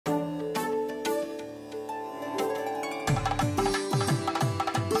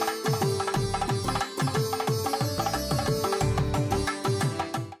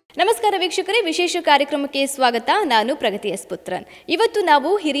ವೀಕ್ಷಕರೇ, ವಿಶೇಷ ಕಾರ್ಯಕ್ರಮಕ್ಕೆ ಸ್ವಾಗತ. ನಾನು ಪ್ರಗತಿಯ ಪುತ್ರನ್. ಇವತ್ತು ನಾವು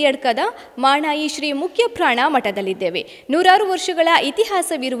ಹಿರಿಯಡ್ಕದ ಮಾಣಾಯಿ ಶ್ರೀ ಮುಖ್ಯ ಪ್ರಾಣ ಮಠದಲ್ಲಿದ್ದೇವೆ. ನೂರಾರು ವರ್ಷಗಳ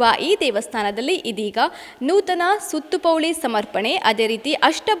ಇತಿಹಾಸವಿರುವ ಈ ದೇವಸ್ಥಾನದಲ್ಲಿ ಇದೀಗ ನೂತನ ಸುತ್ತುಪೌಳಿ ಸಮರ್ಪಣೆ, ಅದೇ ರೀತಿ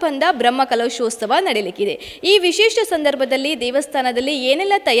ಅಷ್ಟಬಂಧ ಬ್ರಹ್ಮ ಕಲಶೋತ್ಸವ ನಡೆಯಲಿಕ್ಕಿದೆ. ಈ ವಿಶೇಷ ಸಂದರ್ಭದಲ್ಲಿ ದೇವಸ್ಥಾನದಲ್ಲಿ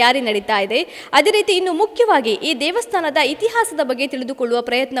ಏನೆಲ್ಲ ತಯಾರಿ ನಡೀತಾ ಇದೆ, ಅದೇ ರೀತಿ ಇನ್ನು ಮುಖ್ಯವಾಗಿ ಈ ದೇವಸ್ಥಾನದ ಇತಿಹಾಸದ ಬಗ್ಗೆ ತಿಳಿದುಕೊಳ್ಳುವ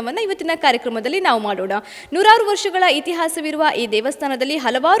ಪ್ರಯತ್ನವನ್ನು ಇವತ್ತಿನ ಕಾರ್ಯಕ್ರಮದಲ್ಲಿ ನಾವು ಮಾಡೋಣ. ನೂರಾರು ವರ್ಷಗಳ ಇತಿಹಾಸವಿರುವ ಈ ದೇವಸ್ಥಾನದಲ್ಲಿ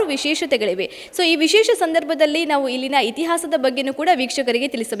ಹಲವಾರು ವಿಶೇಷತೆಗಳಿವೆ. ಸೊ ಈ ವಿಶೇಷ ಸಂದರ್ಭದಲ್ಲಿ ನಾವು ಇಲ್ಲಿನ ಇತಿಹಾಸದ ಬಗ್ಗೆನೂ ಕೂಡ ವೀಕ್ಷಕರಿಗೆ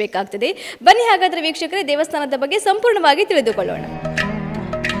ತಿಳಿಸಬೇಕಾಗ್ತದೆ. ಬನ್ನಿ ಹಾಗಾದ್ರೆ ವೀಕ್ಷಕರೇ, ದೇವಸ್ಥಾನದ ಬಗ್ಗೆ ಸಂಪೂರ್ಣವಾಗಿ ತಿಳಿದುಕೊಳ್ಳೋಣ.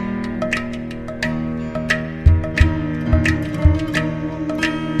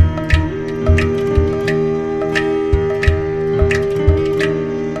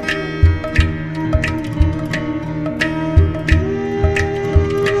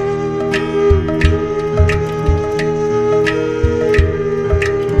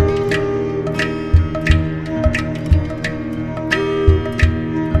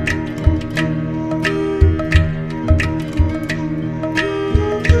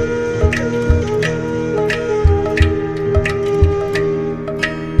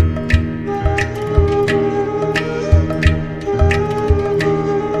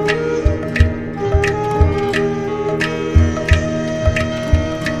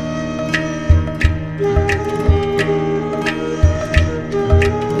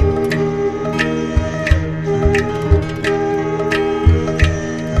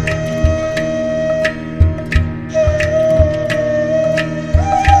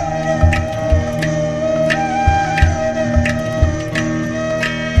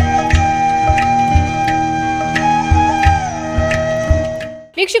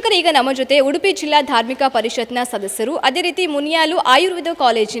 ವೀಕ್ಷಕರು, ಈಗ ನಮ್ಮ ಜೊತೆ ಉಡುಪಿ ಜಿಲ್ಲಾ ಧಾರ್ಮಿಕ ಪರಿಷತ್ನ ಸದಸ್ಯರು, ಅದೇ ರೀತಿ ಮುನಿಯಾಲು ಆಯುರ್ವೇದ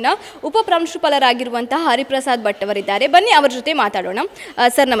ಕಾಲೇಜಿನ ಉಪ ಪ್ರಾಂಶುಪಾಲರಾಗಿರುವಂತಹ ಹರಿಪ್ರಸಾದ್ ಭಟ್ ಅವರಿದ್ದಾರೆ. ಬನ್ನಿ ಅವರ ಜೊತೆ ಮಾತಾಡೋಣ.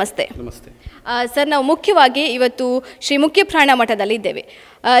 ಸರ್ ನಮಸ್ತೆ. ನಮಸ್ತೆ ಸರ್, ನಾವು ಮುಖ್ಯವಾಗಿ ಇವತ್ತು ಶ್ರೀ ಮುಖ್ಯ ಪ್ರಾಣ ಮಠದಲ್ಲಿ ಇದ್ದೇವೆ.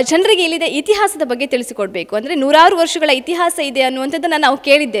 ಜನರಿಗೆ ಇಲ್ಲಿದೆ ಇತಿಹಾಸದ ಬಗ್ಗೆ ತಿಳಿಸಿಕೊಡ್ಬೇಕು. ಅಂದರೆ ನೂರಾರು ವರ್ಷಗಳ ಇತಿಹಾಸ ಇದೆ ಅನ್ನುವಂಥದ್ದನ್ನು ನಾವು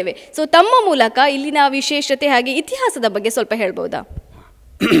ಕೇಳಿದ್ದೇವೆ. ಸೊ ತಮ್ಮ ಮೂಲಕ ಇಲ್ಲಿನ ವಿಶೇಷತೆ ಹಾಗೆ ಇತಿಹಾಸದ ಬಗ್ಗೆ ಸ್ವಲ್ಪ ಹೇಳ್ಬೋದಾ?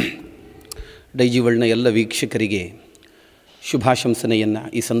 ಡೈಜಿವರ್ಲ್ಡ್ನ ಎಲ್ಲ ವೀಕ್ಷಕರಿಗೆ ಶುಭಾಶಂಸನೆಯನ್ನು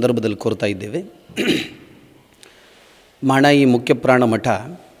ಈ ಸಂದರ್ಭದಲ್ಲಿ ಕೋರ್ತಾ ಇದ್ದೇವೆ. ಮಾಣಾಯಿ ಮುಖ್ಯ ಪ್ರಾಣ ಮಠ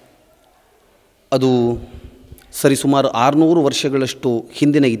ಅದು ಸರಿಸುಮಾರು 600 ವರ್ಷಗಳಷ್ಟು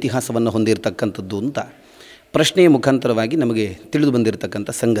ಹಿಂದಿನ ಇತಿಹಾಸವನ್ನು ಹೊಂದಿರತಕ್ಕಂಥದ್ದು ಅಂತ ಪ್ರಶ್ನೆಯ ಮುಖಾಂತರವಾಗಿ ನಮಗೆ ತಿಳಿದು ಬಂದಿರತಕ್ಕಂಥ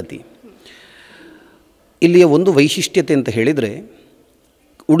ಸಂಗತಿ. ಇಲ್ಲಿಯ ಒಂದು ವೈಶಿಷ್ಟ್ಯತೆ ಅಂತ ಹೇಳಿದರೆ,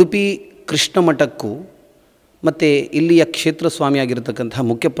 ಉಡುಪಿ ಕೃಷ್ಣ ಮಠಕ್ಕೂ ಮತ್ತು ಇಲ್ಲಿಯ ಕ್ಷೇತ್ರ ಸ್ವಾಮಿಯಾಗಿರ್ತಕ್ಕಂಥ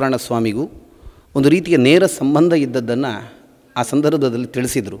ಮುಖ್ಯಪ್ರಾಣ ಸ್ವಾಮಿಗೂ ಒಂದು ರೀತಿಯ ನೇರ ಸಂಬಂಧ ಇದ್ದದ್ದನ್ನು ಆ ಸಂದರ್ಭದಲ್ಲಿ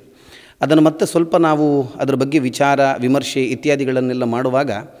ತಿಳಿಸಿದರು. ಅದನ್ನು ಮತ್ತೆ ಸ್ವಲ್ಪ ನಾವು ಅದರ ಬಗ್ಗೆ ವಿಚಾರ ವಿಮರ್ಶೆ ಇತ್ಯಾದಿಗಳನ್ನೆಲ್ಲ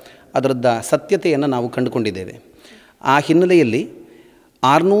ಮಾಡುವಾಗ ಅದರದ್ದ ಸತ್ಯತೆಯನ್ನು ನಾವು ಕಂಡುಕೊಂಡಿದ್ದೇವೆ. ಆ ಹಿನ್ನೆಲೆಯಲ್ಲಿ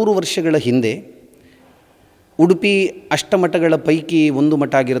 600 ವರ್ಷಗಳ ಹಿಂದೆ ಉಡುಪಿ ಅಷ್ಟಮಠಗಳ ಪೈಕಿ ಒಂದು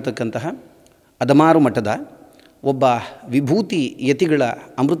ಮಠ ಆಗಿರತಕ್ಕಂತಹ ಅದಮಾರು ಮಠದ ಒಬ್ಬ ವಿಭೂತಿ ಯತಿಗಳ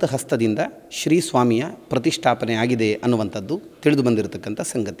ಅಮೃತ ಹಸ್ತದಿಂದ ಶ್ರೀ ಸ್ವಾಮಿಯ ಪ್ರತಿಷ್ಠಾಪನೆ ಆಗಿದೆ ಅನ್ನುವಂಥದ್ದು ತಿಳಿದು ಬಂದಿರತಕ್ಕಂಥ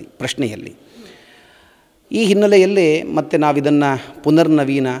ಸಂಗತಿ ಪ್ರಶ್ನೆಯಲ್ಲಿ. ಈ ಹಿನ್ನೆಲೆಯಲ್ಲೇ ಮತ್ತೆ ನಾವಿದನ್ನು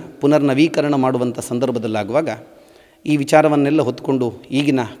ಪುನರ್ನವೀಕರಣ ಮಾಡುವಂಥ ಸಂದರ್ಭದಲ್ಲಾಗುವಾಗ ಈ ವಿಚಾರವನ್ನೆಲ್ಲ ಹೊತ್ತುಕೊಂಡು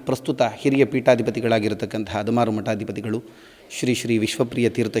ಈಗಿನ ಪ್ರಸ್ತುತ ಹಿರಿಯ ಪೀಠಾಧಿಪತಿಗಳಾಗಿರತಕ್ಕಂತಹ ಅದಮಾರು ಮಠಾಧಿಪತಿಗಳು ಶ್ರೀ ಶ್ರೀ ವಿಶ್ವಪ್ರಿಯ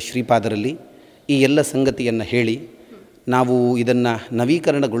ತೀರ್ಥ ಶ್ರೀಪಾದರಲ್ಲಿ ಈ ಎಲ್ಲ ಸಂಗತಿಯನ್ನು ಹೇಳಿ ನಾವು ಇದನ್ನು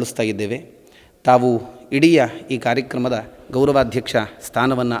ನವೀಕರಣಗೊಳಿಸ್ತಾ ಇದ್ದೇವೆ. ತಾವು ಇಡೀ ಈ ಕಾರ್ಯಕ್ರಮದ ಗೌರವಾಧ್ಯಕ್ಷ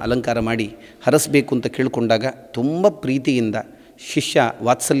ಸ್ಥಾನವನ್ನು ಅಲಂಕಾರ ಮಾಡಿ ಹರಸಬೇಕು ಅಂತ ಕೇಳಿಕೊಂಡಾಗ ತುಂಬ ಪ್ರೀತಿಯಿಂದ ಶಿಷ್ಯ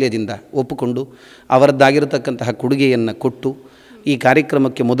ವಾತ್ಸಲ್ಯದಿಂದ ಒಪ್ಪಿಕೊಂಡು ಅವರದ್ದಾಗಿರತಕ್ಕಂತಹ ಕೊಡುಗೆಯನ್ನು ಕೊಟ್ಟು ಈ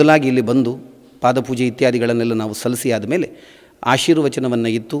ಕಾರ್ಯಕ್ರಮಕ್ಕೆ ಮೊದಲಾಗಿ ಇಲ್ಲಿ ಬಂದು ಪಾದಪೂಜೆ ಇತ್ಯಾದಿಗಳನ್ನೆಲ್ಲ ನಾವು ಸಲ್ಲಿಸಿ ಆದಮೇಲೆ ಆಶೀರ್ವಚನವನ್ನು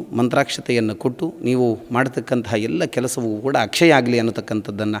ಇತ್ತು ಮಂತ್ರಾಕ್ಷತೆಯನ್ನು ಕೊಟ್ಟು ನೀವು ಮಾಡತಕ್ಕಂತಹ ಎಲ್ಲ ಕೆಲಸವೂ ಕೂಡ ಅಕ್ಷಯ ಆಗಲಿ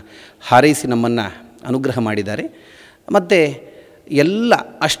ಅನ್ನತಕ್ಕಂಥದ್ದನ್ನು ಹಾರೈಸಿ ನಮ್ಮನ್ನು ಅನುಗ್ರಹ ಮಾಡಿದ್ದಾರೆ. ಮತ್ತು ಎಲ್ಲ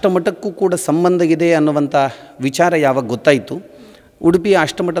ಅಷ್ಟಮಠಕ್ಕೂ ಕೂಡ ಸಂಬಂಧ ಇದೆ ಅನ್ನುವಂಥ ವಿಚಾರ ಯಾವಾಗ ಗೊತ್ತಾಯಿತು, ಉಡುಪಿಯ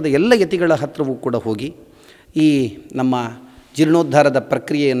ಅಷ್ಟಮಠದ ಎಲ್ಲ ಯತಿಗಳ ಹತ್ತಿರವೂ ಕೂಡ ಹೋಗಿ ಈ ನಮ್ಮ ಜೀರ್ಣೋದ್ಧಾರದ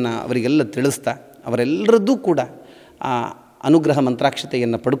ಪ್ರಕ್ರಿಯೆಯನ್ನು ಅವರಿಗೆಲ್ಲ ತಿಳಿಸ್ತಾ ಅವರೆಲ್ಲರದ್ದೂ ಕೂಡ ಆ ಅನುಗ್ರಹ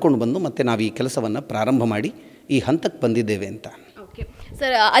ಮಂತ್ರಾಕ್ಷತೆಯನ್ನು ಪಡ್ಕೊಂಡು ಬಂದು ಮತ್ತು ನಾವು ಈ ಕೆಲಸವನ್ನು ಪ್ರಾರಂಭ ಮಾಡಿ ಈ ಹಂತಕ್ಕೆ ಬಂದಿದ್ದೇವೆ ಅಂತ. ಓಕೆ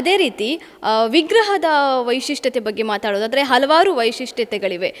ಸರ್, ಅದೇ ರೀತಿ ವಿಗ್ರಹದ ವೈಶಿಷ್ಟ್ಯತೆ ಬಗ್ಗೆ ಮಾತಾಡೋದಾದರೆ ಹಲವಾರು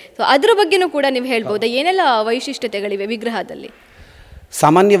ವೈಶಿಷ್ಟ್ಯತೆಗಳಿವೆ. ಸೊ ಅದರ ಬಗ್ಗೆನೂ ಕೂಡ ನೀವು ಹೇಳ್ಬೋದಾ? ಏನೆಲ್ಲ ವೈಶಿಷ್ಟ್ಯತೆಗಳಿವೆ ವಿಗ್ರಹದಲ್ಲಿ?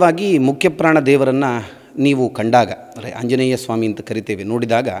 ಸಾಮಾನ್ಯವಾಗಿ ಮುಖ್ಯಪ್ರಾಣ ದೇವರನ್ನು ನೀವು ಕಂಡಾಗ, ಅಂದರೆ ಆಂಜನೇಯ ಸ್ವಾಮಿ ಅಂತ ಕರಿತೇವೆ,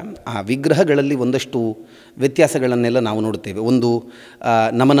 ನೋಡಿದಾಗ ಆ ವಿಗ್ರಹಗಳಲ್ಲಿ ಒಂದಷ್ಟು ವ್ಯತ್ಯಾಸಗಳನ್ನೆಲ್ಲ ನಾವು ನೋಡ್ತೇವೆ. ಒಂದು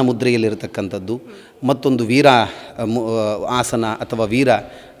ನಮನ ಮುದ್ರೆಯಲ್ಲಿರತಕ್ಕಂಥದ್ದು, ಮತ್ತೊಂದು ವೀರ ಆಸನ ಅಥವಾ ವೀರ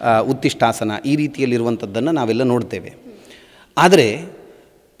ಉತ್ತಿಷ್ಟಾಸನ, ಈ ರೀತಿಯಲ್ಲಿರುವಂಥದ್ದನ್ನು ನಾವೆಲ್ಲ ನೋಡ್ತೇವೆ. ಆದರೆ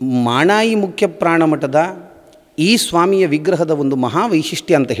ಮಾಣಾಯಿ ಮುಖ್ಯ ಪ್ರಾಣಮಠದ ಈ ಸ್ವಾಮಿಯ ವಿಗ್ರಹದ ಒಂದು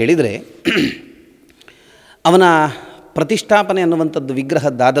ಮಹಾವೈಶಿಷ್ಟ್ಯ ಅಂತ ಹೇಳಿದರೆ, ಅವನ ಪ್ರತಿಷ್ಠಾಪನೆ ಅನ್ನುವಂಥದ್ದು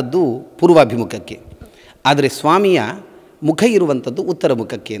ವಿಗ್ರಹದ್ದಾದದ್ದು ಪೂರ್ವಾಭಿಮುಖಕ್ಕೆ, ಆದರೆ ಸ್ವಾಮಿಯ ಮುಖ ಇರುವಂಥದ್ದು ಉತ್ತರ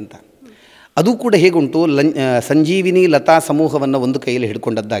ಮುಖಕ್ಕೆ ಅಂತ. ಅದು ಕೂಡ ಹೇಗುಂಟು, ಸಂಜೀವಿನಿ ಲತಾ ಸಮೂಹವನ್ನು ಒಂದು ಕೈಯಲ್ಲಿ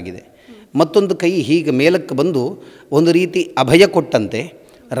ಹಿಡ್ಕೊಂಡದ್ದಾಗಿದೆ, ಮತ್ತೊಂದು ಕೈ ಹೀಗೆ ಮೇಲಕ್ಕೆ ಬಂದು ಒಂದು ರೀತಿ ಅಭಯ ಕೊಟ್ಟಂತೆ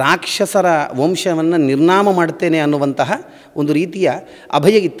ರಾಕ್ಷಸರ ವಂಶವನ್ನು ನಿರ್ನಾಮ ಮಾಡ್ತೇನೆ ಅನ್ನುವಂತಹ ಒಂದು ರೀತಿಯ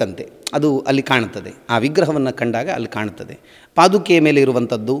ಅಭಯ ಇತ್ತಂತೆ. ಅದು ಅಲ್ಲಿ ಕಾಣುತ್ತದೆ, ಆ ವಿಗ್ರಹವನ್ನು ಕಂಡಾಗ ಅಲ್ಲಿ ಕಾಣುತ್ತದೆ. ಪಾದುಕೆಯ ಮೇಲೆ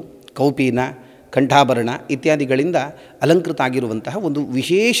ಇರುವಂಥದ್ದು ಕೌಪೀನ, ಕಂಠಾಭರಣ ಇತ್ಯಾದಿಗಳಿಂದ ಅಲಂಕೃತ ಆಗಿರುವಂತಹ ಒಂದು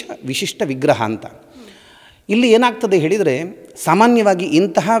ವಿಶಿಷ್ಟ ವಿಗ್ರಹ ಅಂತ. ಇಲ್ಲಿ ಏನಾಗ್ತದೆ ಹೇಳಿದರೆ, ಸಾಮಾನ್ಯವಾಗಿ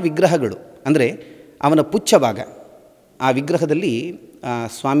ಇಂತಹ ವಿಗ್ರಹಗಳು ಅಂದರೆ ಅವನ ಪುಚ್ಛ ಭಾಗ, ಆ ವಿಗ್ರಹದಲ್ಲಿ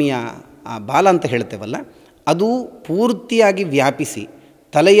ಸ್ವಾಮಿಯ ಬಾಲ ಅಂತ ಹೇಳ್ತೇವಲ್ಲ, ಅದು ಪೂರ್ತಿಯಾಗಿ ವ್ಯಾಪಿಸಿ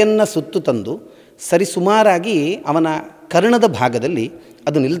ತಲೆಯನ್ನು ಸುತ್ತು ತಂದು ಸರಿಸುಮಾರಾಗಿ ಅವನ ಕರ್ಣದ ಭಾಗದಲ್ಲಿ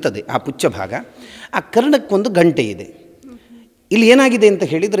ಅದು ನಿಲ್ತದೆ. ಆ ಪುಚ್ಛ ಭಾಗ, ಆ ಕರ್ಣಕ್ಕೊಂದು ಗಂಟೆ ಇದೆ. ಇಲ್ಲಿ ಏನಾಗಿದೆ ಅಂತ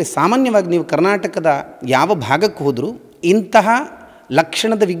ಹೇಳಿದರೆ, ಸಾಮಾನ್ಯವಾಗಿ ನೀವು ಕರ್ನಾಟಕದ ಯಾವ ಭಾಗಕ್ಕೆ ಹೋದರೂ ಇಂತಹ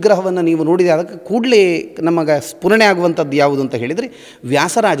ಲಕ್ಷಣದ ವಿಗ್ರಹವನ್ನು ನೀವು ನೋಡಿದಾಗ ಕೂಡಲೇ ನಮಗೆ ಸ್ಫುರಣೆ ಆಗುವಂಥದ್ದು ಯಾವುದು ಅಂತ ಹೇಳಿದರೆ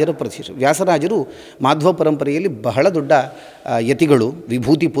ವ್ಯಾಸರಾಜರ ಪ್ರತಿಷ್ಠೆ. ವ್ಯಾಸರಾಜರು ಮಾಧ್ವ ಪರಂಪರೆಯಲ್ಲಿ ಬಹಳ ದೊಡ್ಡ ಯತಿಗಳು,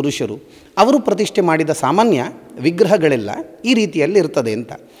 ವಿಭೂತಿ ಪುರುಷರು. ಅವರು ಪ್ರತಿಷ್ಠೆ ಮಾಡಿದ ಸಾಮಾನ್ಯ ವಿಗ್ರಹಗಳೆಲ್ಲ ಈ ರೀತಿಯಲ್ಲಿ ಇರ್ತದೆ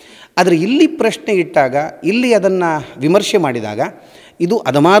ಅಂತ. ಆದರೆ ಇಲ್ಲಿ ಪ್ರಶ್ನೆ ಇಟ್ಟಾಗ, ಇಲ್ಲಿ ಅದನ್ನು ವಿಮರ್ಶೆ ಮಾಡಿದಾಗ, ಇದು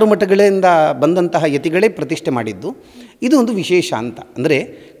ಅದಮಾರು ಮಠಗಳಿಂದ ಬಂದಂತಹ ಯತಿಗಳೇ ಪ್ರತಿಷ್ಠೆ ಮಾಡಿದ್ದು. ಇದು ಒಂದು ವಿಶೇಷ ಅಂತ. ಅಂದರೆ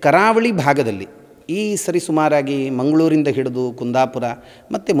ಕರಾವಳಿ ಭಾಗದಲ್ಲಿ ಈ ಸರಿಸುಮಾರಾಗಿ ಮಂಗಳೂರಿಂದ ಹಿಡಿದು ಕುಂದಾಪುರ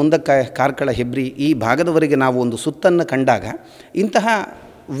ಮತ್ತು ಮುಂದಕ್ಕೆ ಕಾರ್ಕಳ, ಹೆಬ್ರಿ ಈ ಭಾಗದವರೆಗೆ ನಾವು ಒಂದು ಸುತ್ತನ್ನು ಕಂಡಾಗ ಇಂತಹ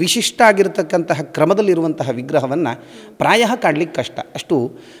ವಿಶಿಷ್ಟ ಆಗಿರತಕ್ಕಂತಹ ಕ್ರಮದಲ್ಲಿರುವಂತಹ ವಿಗ್ರಹವನ್ನು ಪ್ರಾಯ ಕಾಣಲಿಕ್ಕೆ ಕಷ್ಟ. ಅಷ್ಟು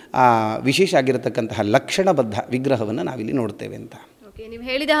ವಿಶೇಷ ಆಗಿರತಕ್ಕಂತಹ ಲಕ್ಷಣಬದ್ಧ ವಿಗ್ರಹವನ್ನು ನಾವಿಲ್ಲಿ ನೋಡ್ತೇವೆ ಅಂತ. ಓಕೆ, ನೀವು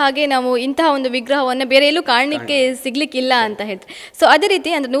ಹೇಳಿದ ಹಾಗೆ ನಾವು ಇಂತಹ ಒಂದು ವಿಗ್ರಹವನ್ನು ಬೇರೆ ಎಲ್ಲೂ ಕಾಣಲಿಕ್ಕೆ ಸಿಗ್ಲಿಕ್ಕಿಲ್ಲ ಅಂತ ಹೇಳ್ತಾರೆ. ಸೊ ಅದೇ ರೀತಿ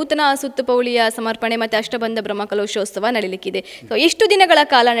ಅಂದರೆ ನೂತನ ಸುತ್ತುಪೌಳಿಯ ಸಮರ್ಪಣೆ ಮತ್ತು ಅಷ್ಟಬಂಧ ಬ್ರಹ್ಮಕಲಶೋತ್ಸವ ನಡೀಲಿಕ್ಕಿದೆ. ಸೊ ಎಷ್ಟು ದಿನಗಳ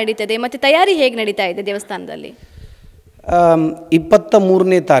ಕಾಲ ನಡೀತದೆ ಮತ್ತು ತಯಾರಿ ಹೇಗೆ ನಡೀತಾ ಇದೆ ದೇವಸ್ಥಾನದಲ್ಲಿ?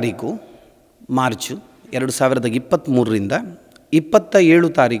 23ನೇ ತಾರೀಕು ಮಾರ್ಚ್ 2023ರಿಂದ 27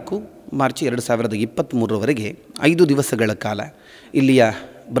 ತಾರೀಕು ಮಾರ್ಚ್ 2023ರವರೆಗೆ 5 ದಿವಸಗಳ ಕಾಲ ಇಲ್ಲಿಯ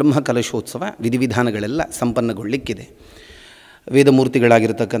ಬ್ರಹ್ಮಕಲಶೋತ್ಸವ ವಿಧಿವಿಧಾನಗಳೆಲ್ಲ ಸಂಪನ್ನಗೊಳ್ಳಲಿಕ್ಕಿದೆ.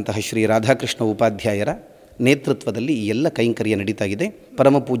 ವೇದಮೂರ್ತಿಗಳಾಗಿರತಕ್ಕಂತಹ ಶ್ರೀ ರಾಧಾಕೃಷ್ಣ ಉಪಾಧ್ಯಾಯರ ನೇತೃತ್ವದಲ್ಲಿ ಈ ಎಲ್ಲ ಕೈಂಕರ್ಯ ನಡೀತಾ ಇದೆ.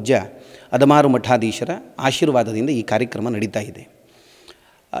 ಪರಮಪೂಜ್ಯ ಅದಮಾರು ಮಠಾಧೀಶರ ಆಶೀರ್ವಾದದಿಂದ ಈ ಕಾರ್ಯಕ್ರಮ ನಡೀತಾ ಇದೆ.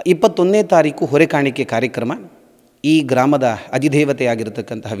 21ನೇ ತಾರೀಕು ಹೊರೆಕಾಣಿಕೆ ಕಾರ್ಯಕ್ರಮ ಈ ಗ್ರಾಮದ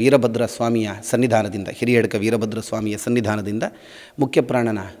ಅಧಿದೇವತೆಯಾಗಿರತಕ್ಕಂತಹ ವೀರಭದ್ರ ಸ್ವಾಮಿಯ ಸನ್ನಿಧಾನದಿಂದ, ಹಿರಿಯಡ್ಕ ವೀರಭದ್ರ ಸ್ವಾಮಿಯ ಸನ್ನಿಧಾನದಿಂದ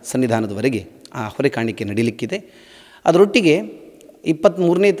ಮುಖ್ಯಪ್ರಾಣನ ಸನ್ನಿಧಾನದವರೆಗೆ ಆ ಹೊರೆಕಾಣಿಕೆ ನಡೀಲಿಕ್ಕಿದೆ. ಅದರೊಟ್ಟಿಗೆ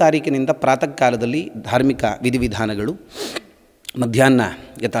 23ನೇ ತಾರೀಕಿನಿಂದ ಪ್ರಾತಃ ಕಾಲದಲ್ಲಿ ಧಾರ್ಮಿಕ ವಿಧಿವಿಧಾನಗಳು, ಮಧ್ಯಾಹ್ನ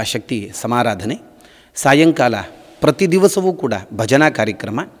ಯಥಾಶಕ್ತಿ ಸಮಾರಾಧನೆ, ಸಾಯಂಕಾಲ ಪ್ರತಿ ದಿವಸವೂ ಕೂಡ ಭಜನಾ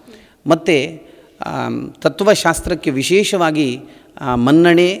ಕಾರ್ಯಕ್ರಮ ಮತ್ತು ತತ್ವಶಾಸ್ತ್ರಕ್ಕೆ ವಿಶೇಷವಾಗಿ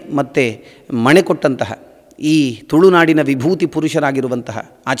ಮನ್ನಣೆ ಮತ್ತು ಮಣೆ ಕೊಟ್ಟಂತಹ ಈ ತುಳುನಾಡಿನ ವಿಭೂತಿ ಪುರುಷರಾಗಿರುವಂತಹ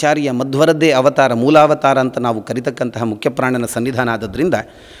ಆಚಾರ್ಯ ಮಧ್ವರದ್ದೇ ಅವತಾರ, ಮೂಲಾವತಾರ ಅಂತ ನಾವು ಕರಿತಕ್ಕಂತಹ ಮುಖ್ಯಪ್ರಾಣನ ಸನ್ನಿಧಾನ ಆದದ್ರಿಂದ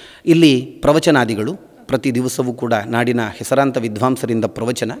ಇಲ್ಲಿ ಪ್ರವಚನಾದಿಗಳು ಪ್ರತಿ ದಿವಸವೂ ಕೂಡ ನಾಡಿನ ಹೆಸರಾಂತ ವಿದ್ವಾಂಸರಿಂದ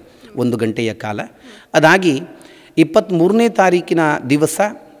ಪ್ರವಚನ 1 ಗಂಟೆಯ ಕಾಲ. ಅದಾಗಿ 23ನೇ ತಾರೀಕಿನ ದಿವಸ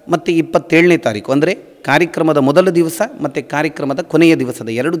ಮತ್ತು 27ನೇ ತಾರೀಕು ಅಂದರೆ ಕಾರ್ಯಕ್ರಮದ ಮೊದಲ ದಿವಸ ಮತ್ತು ಕಾರ್ಯಕ್ರಮದ ಕೊನೆಯ ದಿವಸದ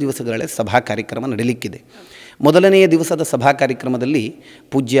 2 ದಿವಸಗಳ ಸಭಾ ಕಾರ್ಯಕ್ರಮ ನಡೀಲಿಕ್ಕಿದೆ. ಮೊದಲನೆಯ ದಿವಸದ ಸಭಾ ಕಾರ್ಯಕ್ರಮದಲ್ಲಿ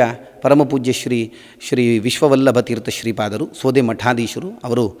ಪೂಜ್ಯ ಪರಮಪೂಜ್ಯ ಶ್ರೀ ವಿಶ್ವವಲ್ಲಭ ತೀರ್ಥ ಶ್ರೀಪಾದರು, ಸೋದೆ ಮಠಾಧೀಶರು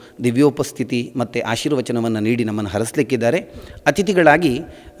ಅವರು ದಿವ್ಯೋಪಸ್ಥಿತಿ ಮತ್ತು ಆಶೀರ್ವಚನವನ್ನು ನೀಡಿ ನಮ್ಮನ್ನು ಹರಸಲಿಕ್ಕಿದ್ದಾರೆ. ಅತಿಥಿಗಳಾಗಿ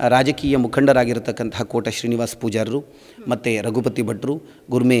ರಾಜಕೀಯ ಮುಖಂಡರಾಗಿರತಕ್ಕಂತಹ ಕೋಟ ಶ್ರೀನಿವಾಸ ಪೂಜಾರರು ಮತ್ತು ರಘುಪತಿ ಭಟ್ರು,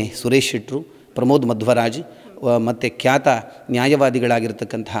 ಗುರ್ಮೆ ಸುರೇಶ್ ಶೆಟ್ಟರು, ಪ್ರಮೋದ್ ಮಧ್ವರಾಜ್ ಮತ್ತು ಖ್ಯಾತ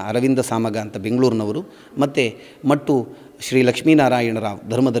ನ್ಯಾಯವಾದಿಗಳಾಗಿರ್ತಕ್ಕಂತಹ ಅರವಿಂದ ಸಾಮಗ ಅಂತ ಬೆಂಗಳೂರಿನವರು, ಮತ್ತು ಮಟ್ಟು ಶ್ರೀ ಲಕ್ಷ್ಮೀನಾರಾಯಣರಾವ್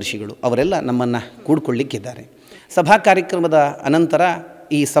ಧರ್ಮದರ್ಶಿಗಳು ಅವರೆಲ್ಲ ನಮ್ಮನ್ನು ಕೂಡ್ಕೊಳ್ಳಿಕ್ಕಿದ್ದಾರೆ. ಸಭಾ ಕಾರ್ಯಕ್ರಮದ ಅನಂತರ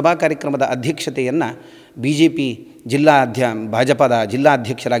ಈ ಸಭಾ ಕಾರ್ಯಕ್ರಮದ ಅಧ್ಯಕ್ಷತೆಯನ್ನು BJP ಭಾಜಪದ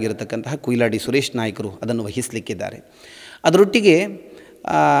ಜಿಲ್ಲಾಧ್ಯಕ್ಷರಾಗಿರತಕ್ಕಂತಹ ಕುಯಿಲಾಡಿ ಸುರೇಶ್ ನಾಯ್ಕರು ಅದನ್ನು ವಹಿಸಲಿಕ್ಕಿದ್ದಾರೆ. ಅದರೊಟ್ಟಿಗೆ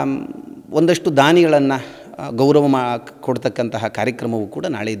ಒಂದಷ್ಟು ದಾನಿಗಳನ್ನು ಗೌರವ ಕೊಡ್ತಕ್ಕಂತಹ ಕಾರ್ಯಕ್ರಮವೂ ಕೂಡ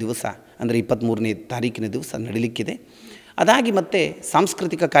ನಾಳೆ ದಿವಸ ಅಂದರೆ 23ನೇ ತಾರೀಕಿನ ದಿವಸ ನಡೀಲಿಕ್ಕಿದೆ. ಅದಾಗಿ ಮತ್ತೆ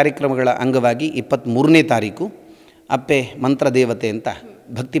ಸಾಂಸ್ಕೃತಿಕ ಕಾರ್ಯಕ್ರಮಗಳ ಅಂಗವಾಗಿ 23ನೇ ತಾರೀಕು ಅಪ್ಪೆ ಮಂತ್ರದೇವತೆ ಅಂತ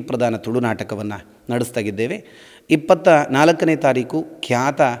ಭಕ್ತಿ ಪ್ರಧಾನ ತುಳುನಾಟಕವನ್ನು ನಡೆಸ್ತಾಗಿದ್ದೇವೆ. 24ನೇ ತಾರೀಕು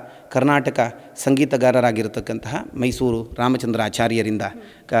ಖ್ಯಾತ ಕರ್ನಾಟಕ ಸಂಗೀತಗಾರರಾಗಿರತಕ್ಕಂತಹ ಮೈಸೂರು ರಾಮಚಂದ್ರ ಆಚಾರ್ಯರಿಂದ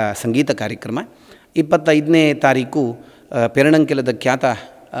ಸಂಗೀತ ಕಾರ್ಯಕ್ರಮ. 25ನೇ ತಾರೀಕು ಪೆರಣಂಕೆಲದ ಖ್ಯಾತ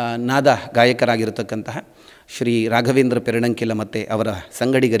ನಾದ ಗಾಯಕರಾಗಿರತಕ್ಕಂತಹ ಶ್ರೀ ರಾಘವೇಂದ್ರ ಪೆರಣಂಕೆಲ ಮತ್ತು ಅವರ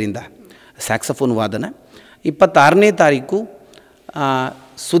ಸಂಗಡಿಗರಿಂದ ಸ್ಯಾಕ್ಸಫೋನ್ ವಾದನ. 26ನೇ ತಾರೀಕು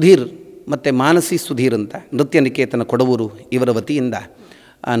ಸುಧೀರ್ ಮತ್ತು ಮಾನಸಿ ಸುಧೀರ್ ಅಂತ ನೃತ್ಯ ನಿಕೇತನ ಕೊಡವೂರು ಇವರ ವತಿಯಿಂದ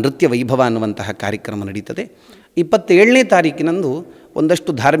ನೃತ್ಯ ವೈಭವ ಅನ್ನುವಂತಹ ಕಾರ್ಯಕ್ರಮ ನಡೀತದೆ. 27ನೇ ತಾರೀಕಿನಂದು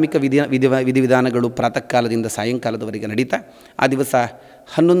ಒಂದಷ್ಟು ಧಾರ್ಮಿಕ ವಿಧಿವಿಧಾನಗಳು ಪ್ರಾತಃ ಕಾಲದಿಂದ ಸಾಯಂಕಾಲದವರೆಗೆ ನಡೀತಾ ಆ ದಿವಸ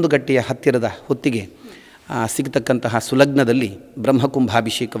 11 ಗಂಟೆಯ ಹತ್ತಿರದ ಹೊತ್ತಿಗೆ ಸಿಗತಕ್ಕಂತಹ ಸುಲಗ್ನದಲ್ಲಿ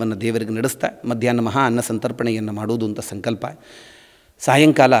ಬ್ರಹ್ಮಕುಂಭಾಭಿಷೇಕವನ್ನು ದೇವರಿಗೆ ನಡೆಸ್ತಾ ಮಧ್ಯಾಹ್ನ ಮಹಾ ಅನ್ನ ಸಂತರ್ಪಣೆಯನ್ನು ಮಾಡುವುದು ಅಂತ ಸಂಕಲ್ಪ.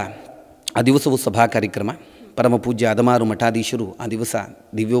 ಸಾಯಂಕಾಲ ಆ ದಿವಸವೂ ಸಭಾ ಕಾರ್ಯಕ್ರಮ. ಪರಮಪೂಜ್ಯ ಅದಮಾರು ಮಠಾಧೀಶರು ಆ ದಿವಸ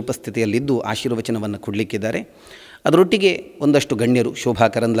ದಿವ್ಯೋಪಸ್ಥಿತಿಯಲ್ಲಿದ್ದು ಆಶೀರ್ವಚನವನ್ನು ಕೊಡಲಿಕ್ಕಿದ್ದಾರೆ. ಅದರೊಟ್ಟಿಗೆ ಒಂದಷ್ಟು ಗಣ್ಯರು, ಶೋಭಾ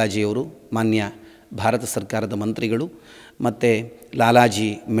ಕರಂದ್ಲಾಜೆಯವರು, ಮಾನ್ಯ ಭಾರತ ಸರ್ಕಾರದ ಮಂತ್ರಿಗಳು, ಮತ್ತು ಲಾಲಾಜಿ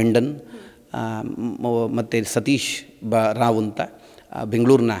ಮೆಂಡನ್, ಮತ್ತು ಸತೀಶ್ ರಾವ್ ಅಂತ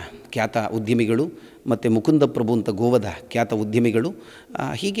ಬೆಂಗಳೂರಿನ ಖ್ಯಾತ ಉದ್ಯಮಿಗಳು, ಮತ್ತು ಮುಕುಂದ ಪ್ರಭು ಅಂತ ಗೋವದ ಖ್ಯಾತ ಉದ್ಯಮಿಗಳು,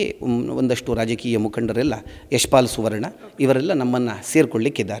 ಹೀಗೆ ಒಂದಷ್ಟು ರಾಜಕೀಯ ಮುಖಂಡರೆಲ್ಲ, ಯಶ್ಪಾಲ್ ಸುವರ್ಣ ಇವರೆಲ್ಲ ನಮ್ಮನ್ನು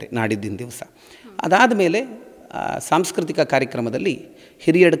ಸೇರಿಕೊಳ್ಳಿಕ್ಕಿದ್ದಾರೆ ನಾಡಿದ್ದಿನ ದಿವಸ. ಅದಾದ ಮೇಲೆ ಸಾಂಸ್ಕೃತಿಕ ಕಾರ್ಯಕ್ರಮದಲ್ಲಿ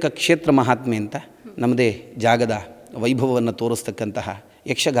ಹಿರಿಯಡ್ಕ ಕ್ಷೇತ್ರ ಮಹಾತ್ಮೆ ಅಂತ ನಮ್ಮದೇ ಜಾಗದ ವೈಭವವನ್ನು ತೋರಿಸ್ತಕ್ಕಂತಹ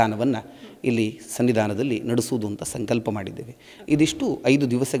ಯಕ್ಷಗಾನವನ್ನು ಇಲ್ಲಿ ಸನ್ನಿಧಾನದಲ್ಲಿ ನಡೆಸುವುದು ಅಂತ ಸಂಕಲ್ಪ ಮಾಡಿದ್ದೇವೆ. ಇದಿಷ್ಟು 5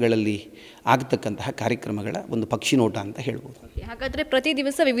 ದಿವಸಗಳಲ್ಲಿ ಆಗತಕ್ಕಂತಹ ಕಾರ್ಯಕ್ರಮಗಳ ಒಂದು ಪಕ್ಷಿ ನೋಟ ಅಂತ ಹೇಳ್ಬೋದು. ಹಾಗಾದರೆ ಪ್ರತಿ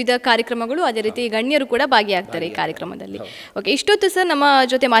ದಿವಸ ವಿವಿಧ ಕಾರ್ಯಕ್ರಮಗಳು, ಅದೇ ರೀತಿ ಗಣ್ಯರು ಕೂಡ ಭಾಗಿಯಾಗ್ತಾರೆ ಈ ಕಾರ್ಯಕ್ರಮದಲ್ಲಿ. ಓಕೆ, ಇಷ್ಟೊತ್ತು ಸರ್ ನಮ್ಮ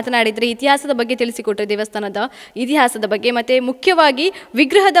ಜೊತೆ ಮಾತನಾಡಿದರೆ ಇತಿಹಾಸದ ಬಗ್ಗೆ ತಿಳಿಸಿಕೊಟ್ರೆ, ದೇವಸ್ಥಾನದ ಇತಿಹಾಸದ ಬಗ್ಗೆ, ಮತ್ತು ಮುಖ್ಯವಾಗಿ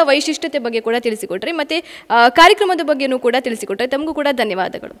ವಿಗ್ರಹದ ವೈಶಿಷ್ಟ್ಯತೆ ಬಗ್ಗೆ ಕೂಡ ತಿಳಿಸಿಕೊಟ್ರೆ, ಮತ್ತು ಕಾರ್ಯಕ್ರಮದ ಬಗ್ಗೆಯೂ ಕೂಡ ತಿಳಿಸಿಕೊಟ್ರೆ. ತಮಗೂ ಕೂಡ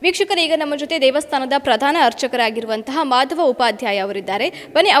ಧನ್ಯವಾದಗಳು. ವೀಕ್ಷಕರು, ಈಗ ನಮ್ಮ ಜೊತೆ ದೇವಸ್ಥಾನದ ಪ್ರಧಾನ ಅರ್ಚಕರಾಗಿರುವಂತಹ ಮಾಧವ ಉಪಾಧ್ಯಾಯ ಅವರಿದ್ದಾರೆ.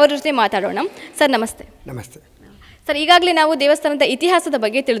 ಬನ್ನಿ ಅವರ ಜೊತೆ ಮಾತಾಡೋಣ. ಸರ್ ನಮಸ್ತೆ. ನಮಸ್ತೆ ಸರ್, ಈಗಾಗಲೇ ನಾವು ದೇವಸ್ಥಾನದ ಇತಿಹಾಸದ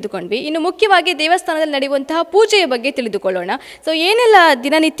ಬಗ್ಗೆ ತಿಳಿದುಕೊಂಡ್ವಿ. ಇನ್ನು ಮುಖ್ಯವಾಗಿ ದೇವಸ್ಥಾನದಲ್ಲಿ ನಡೆಯುವಂತಹ ಪೂಜೆಯ ಬಗ್ಗೆ ತಿಳಿದುಕೊಳ್ಳೋಣ. ಸೊ ಏನೆಲ್ಲ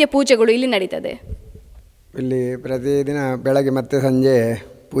ದಿನನಿತ್ಯ ಪೂಜೆಗಳು ಇಲ್ಲಿ ನಡೀತದೆ? ಇಲ್ಲಿ ಪ್ರತಿದಿನ ಬೆಳಗ್ಗೆ ಮತ್ತು ಸಂಜೆ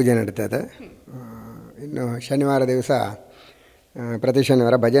ಪೂಜೆ ನಡೀತದೆ. ಇನ್ನು ಶನಿವಾರ ದಿವಸ ಪ್ರತಿ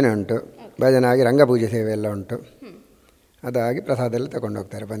ಶನಿವಾರ ಭಜನೆ ಉಂಟು. ಭಜನೆ ಆಗಿ ರಂಗಪೂಜೆ ಸೇವೆ ಎಲ್ಲ ಉಂಟು. ಅದಾಗಿ ಪ್ರಸಾದ ಎಲ್ಲ ತಗೊಂಡು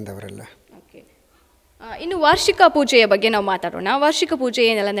ಹೋಗ್ತಾರೆ ಬಂದವರೆಲ್ಲ. ಇನ್ನು ವಾರ್ಷಿಕ ಪೂಜೆಯ ಬಗ್ಗೆ ನಾವು ಮಾತಾಡೋಣ. ವಾರ್ಷಿಕ ಪೂಜೆ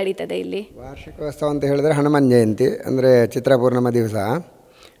ಏನೆಲ್ಲ ನಡೀತದೆ ಇಲ್ಲಿ? ವಾರ್ಷಿಕೋತ್ಸವ ಅಂತ ಹೇಳಿದ್ರೆ ಹನುಮಾನ್ ಜಯಂತಿ, ಅಂದರೆ ಚಿತ್ರಪೂರ್ಣಿಮ ದಿವಸ,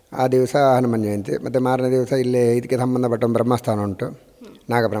 ಆ ದಿವಸ ಹನುಮಾನ್ ಜಯಂತಿ. ಮತ್ತು ಮಾರನೇ ದಿವಸ ಇಲ್ಲಿ ಇದಕ್ಕೆ ಸಂಬಂಧಪಟ್ಟ ಬ್ರಹ್ಮಸ್ಥಾನ ಉಂಟು,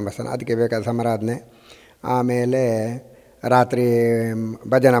 ನಾಗಬ್ರಹ್ಮಸ್ಥಾನ, ಅದಕ್ಕೆ ಬೇಕಾದ ಸಮರಾಧನೆ. ಆಮೇಲೆ ರಾತ್ರಿ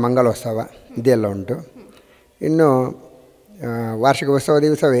ಭಜನ ಮಂಗಲೋತ್ಸವ ಇದೆಲ್ಲ ಉಂಟು. ಇನ್ನು ವಾರ್ಷಿಕ ಉತ್ಸವ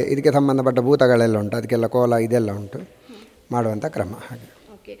ದಿವಸವೇ ಇದಕ್ಕೆ ಸಂಬಂಧಪಟ್ಟ ಭೂತಗಳೆಲ್ಲ ಉಂಟು, ಅದಕ್ಕೆಲ್ಲ ಕೋಲ ಇದೆಲ್ಲ ಉಂಟು ಮಾಡುವಂಥ ಕ್ರಮ. ಹಾಗೆ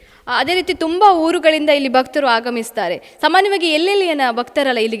ಅದೇ ರೀತಿ ತುಂಬ ಊರುಗಳಿಂದ ಇಲ್ಲಿ ಭಕ್ತರು ಆಗಮಿಸ್ತಾರೆ. ಸಾಮಾನ್ಯವಾಗಿ ಎಲ್ಲೆಲ್ಲಿನ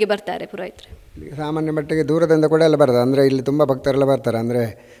ಭಕ್ತರೆಲ್ಲ ಇಲ್ಲಿಗೆ ಬರ್ತಾರೆ ಪುರೋಹಿತರೆ? ಸಾಮಾನ್ಯ ಮಟ್ಟಿಗೆ ದೂರದಿಂದ ಕೂಡ ಎಲ್ಲ ಬರ್ತಾರೆ. ಅಂದರೆ ಇಲ್ಲಿ ತುಂಬ ಭಕ್ತರೆಲ್ಲ ಬರ್ತಾರೆ. ಅಂದರೆ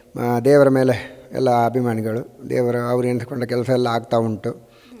ದೇವರ ಮೇಲೆ ಎಲ್ಲ ಅಭಿಮಾನಿಗಳು, ದೇವರ ಅವರು ಎಣಿಸ್ಕೊಂಡ ಕೆಲಸ ಎಲ್ಲ ಆಗ್ತಾ ಉಂಟು.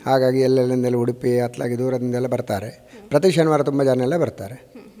 ಹಾಗಾಗಿ ಎಲ್ಲೆಲ್ಲಿಂದೆಲ್ಲ ಉಡುಪಿ ಅತ್ಲಾಗಿ ದೂರದಿಂದೆಲ್ಲ ಬರ್ತಾರೆ. ಪ್ರತಿ ಶನಿವಾರ ತುಂಬ ಜನ ಎಲ್ಲ ಬರ್ತಾರೆ.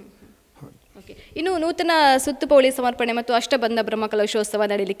 ಇನ್ನು ನೂತನ ಸುತ್ತುಪೌಳಿ ಸಮರ್ಪಣೆ ಮತ್ತು ಅಷ್ಟಬಂಧ ಬ್ರಹ್ಮಕಲಶೋತ್ಸವ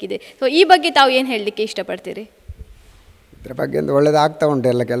ನಡೀಲಿಕ್ಕಿದೆ. ಸೊ ಈ ಬಗ್ಗೆ ತಾವು ಏನು ಹೇಳಲಿಕ್ಕೆ ಇಷ್ಟಪಡ್ತೀರಿ? ಇದ್ರ ಬಗ್ಗೆ ಒಂದು ಒಳ್ಳೆಯದು ಆಗ್ತಾ ಉಂಟು,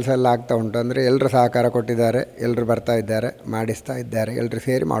 ಎಲ್ಲ ಕೆಲಸ ಎಲ್ಲ ಆಗ್ತಾ ಉಂಟು. ಅಂದರೆ ಎಲ್ಲರೂ ಸಹಕಾರ ಕೊಟ್ಟಿದ್ದಾರೆ, ಎಲ್ಲರೂ ಬರ್ತಾ ಇದ್ದಾರೆ, ಮಾಡಿಸ್ತಾ ಇದ್ದಾರೆ, ಎಲ್ಲರೂ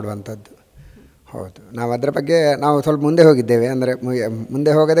ಸೇರಿ ಮಾಡುವಂಥದ್ದು. ಹೌದು, ನಾವು ಅದರ ಬಗ್ಗೆ ನಾವು ಸ್ವಲ್ಪ ಮುಂದೆ ಹೋಗಿದ್ದೇವೆ. ಅಂದರೆ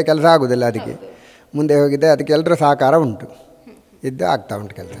ಮುಂದೆ ಹೋಗದೆ ಕೆಲಸ ಆಗೋದಿಲ್ಲ, ಅದಕ್ಕೆ ಮುಂದೆ ಹೋಗಿದ್ದೆ. ಅದಕ್ಕೆ ಎಲ್ಲರೂ ಸಹಕಾರ ಉಂಟು, ಇದ್ದು ಆಗ್ತಾ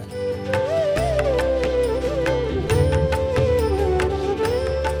ಉಂಟು ಕೆಲಸ.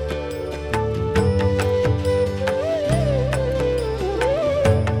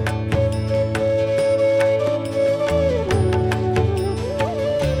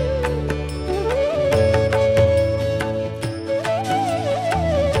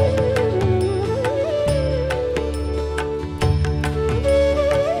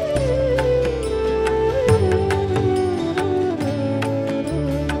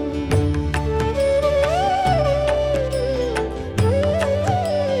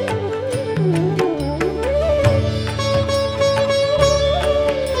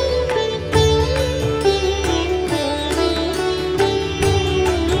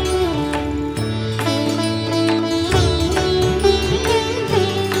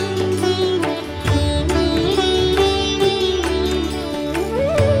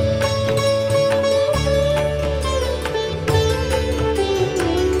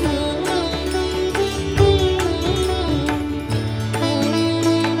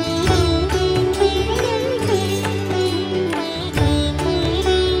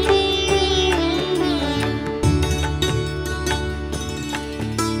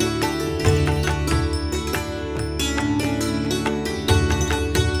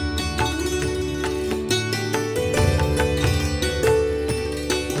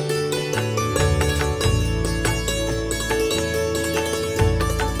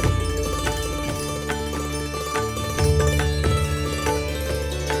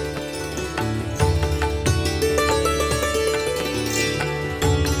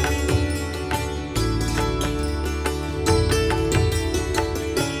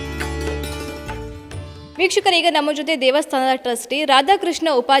 ವೀಕ್ಷಕರು, ಈಗ ನಮ್ಮ ಜೊತೆ ದೇವಸ್ಥಾನದ ಟ್ರಸ್ಟಿ ರಾಧಾಕೃಷ್ಣ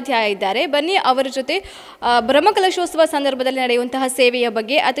ಉಪಾಧ್ಯಾಯ ಇದ್ದಾರೆ. ಬನ್ನಿ ಅವರ ಜೊತೆ ಬ್ರಹ್ಮಕಲಶೋತ್ಸವ ಸಂದರ್ಭದಲ್ಲಿ ನಡೆಯುವಂತಹ ಸೇವೆಯ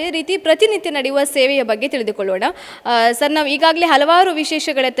ಬಗ್ಗೆ, ಅದೇ ರೀತಿ ಪ್ರತಿನಿತ್ಯ ನಡೆಯುವ ಸೇವೆಯ ಬಗ್ಗೆ ತಿಳಿದುಕೊಳ್ಳೋಣ. ಸರ್, ನಾವು ಈಗಾಗಲೇ ಹಲವಾರು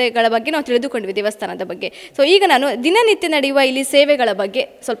ವಿಶೇಷಗಳ ಬಗ್ಗೆ ನಾವು ತಿಳಿದುಕೊಂಡ್ವಿ ದೇವಸ್ಥಾನದ ಬಗ್ಗೆ. ಸೊ ಈಗ ನಾನು ದಿನನಿತ್ಯ ನಡೆಯುವ ಇಲ್ಲಿ ಸೇವೆಗಳ ಬಗ್ಗೆ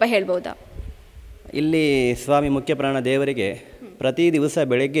ಸ್ವಲ್ಪ ಹೇಳ್ಬೋದಾ? ಇಲ್ಲಿ ಸ್ವಾಮಿ ಮುಖ್ಯ ಪ್ರಾಣ ದೇವರಿಗೆ ಪ್ರತಿ ದಿವಸ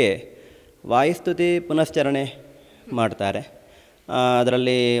ಬೆಳಗ್ಗೆ ವಾಯುಸ್ತುತಿ ಪುನಶ್ಚರಣೆ ಮಾಡ್ತಾರೆ.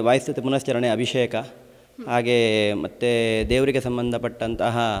 ಅದರಲ್ಲಿ ವಾಯುಸ್ತುತಿ ಪುನಶ್ಚರಣೆ, ಅಭಿಷೇಕ, ಹಾಗೆ ಮತ್ತು ದೇವರಿಗೆ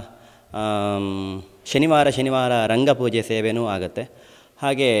ಸಂಬಂಧಪಟ್ಟಂತಹ ಶನಿವಾರ ರಂಗಪೂಜೆ ಸೇವೆಯೂ ಆಗುತ್ತೆ.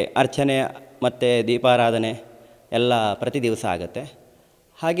 ಹಾಗೆ ಅರ್ಚನೆ ಮತ್ತು ದೀಪಾರಾಧನೆ ಎಲ್ಲ ಪ್ರತಿ ದಿವಸ ಆಗುತ್ತೆ.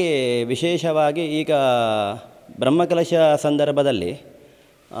 ಹಾಗೆ ವಿಶೇಷವಾಗಿ ಈಗ ಬ್ರಹ್ಮಕಲಶ ಸಂದರ್ಭದಲ್ಲಿ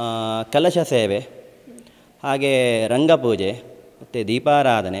ಕಲಶ ಸೇವೆ, ಹಾಗೆ ರಂಗಪೂಜೆ ಮತ್ತು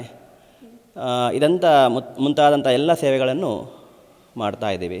ದೀಪಾರಾಧನೆ ಇದಂಥ ಮುಂತಾದಂಥ ಎಲ್ಲ ಸೇವೆಗಳನ್ನು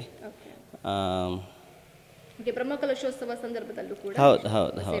ಮಾಡ್ತಾಯಿದ್ದೀವಿ. ಬ್ರಹ್ಮಕಲಶೋತ್ಸವ ಸಂದರ್ಭದಲ್ಲೂ ಕೂಡ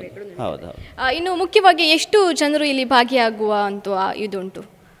ಹೌದು. ಇನ್ನು ಮುಖ್ಯವಾಗಿ ಎಷ್ಟು ಜನರು ಇಲ್ಲಿ ಭಾಗಿಯಾಗುವ ಅಂತ ಇದುಂಟು?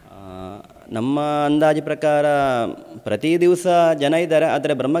 ನಮ್ಮ ಅಂದಾಜು ಪ್ರಕಾರ ಪ್ರತಿ ದಿವಸ ಜನ ಇದ್ದಾರೆ.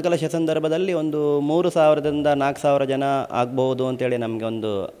 ಆದರೆ ಬ್ರಹ್ಮಕಲಶ ಸಂದರ್ಭದಲ್ಲಿ ಒಂದು 3,000ದಿಂದ 4,000 ಜನ ಆಗ್ಬಹುದು ಅಂತೇಳಿ ನಮಗೆ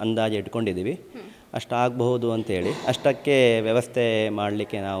ಒಂದು ಅಂದಾಜು ಇಟ್ಕೊಂಡಿದ್ದೀವಿ. ಅಷ್ಟು ಆಗಬಹುದು ಅಂತೇಳಿ ಅಷ್ಟಕ್ಕೆ ವ್ಯವಸ್ಥೆ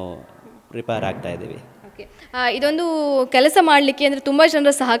ಮಾಡಲಿಕ್ಕೆ ನಾವು ಪ್ರಿಪೇರ್ ಆಗ್ತಾಯಿದ್ದೀವಿ. ಇದೊಂದು ಕೆಲಸ ಮಾಡಲಿಕ್ಕೆ ಅಂದರೆ ತುಂಬ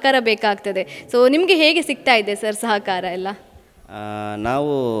ಜನರ ಸಹಕಾರ ಬೇಕಾಗ್ತದೆ. ಸೊ ನಿಮಗೆ ಹೇಗೆ ಸಿಗ್ತಾ ಇದೆ ಸರ್ ಸಹಕಾರ ಎಲ್ಲ?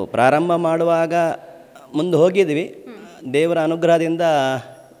 ನಾವು ಪ್ರಾರಂಭ ಮಾಡುವಾಗ ಮುಂದೆ ಹೋಗಿದ್ವಿ. ದೇವರ ಅನುಗ್ರಹದಿಂದ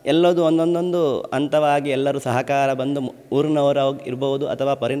ಎಲ್ಲದೂ ಒಂದೊಂದೊಂದು ಹಂತವಾಗಿ ಎಲ್ಲರೂ ಸಹಕಾರ ಬಂದು, ಊರಿನವರು ಇರ್ಬೋದು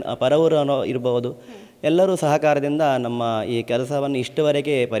ಅಥವಾ ಪರವೂರವರು ಇರ್ಬೋದು, ಎಲ್ಲರೂ ಸಹಕಾರದಿಂದ ನಮ್ಮ ಈ ಕೆಲಸವನ್ನು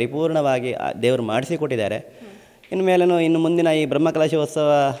ಇಷ್ಟುವರೆಗೆ ಪರಿಪೂರ್ಣವಾಗಿ ದೇವರು ಮಾಡಿಸಿಕೊಟ್ಟಿದ್ದಾರೆ. ಇನ್ನು ಮುಂದಿನ ಈ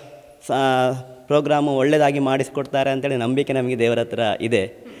ಬ್ರಹ್ಮಕಲಶೋತ್ಸವ ಪ್ರೋಗ್ರಾಮು ಒಳ್ಳೆಯದಾಗಿ ಮಾಡಿಸಿಕೊಡ್ತಾರೆ ಅಂತೇಳಿ ನಂಬಿಕೆ ನಮಗೆ ದೇವರ ಹತ್ರ ಇದೆ.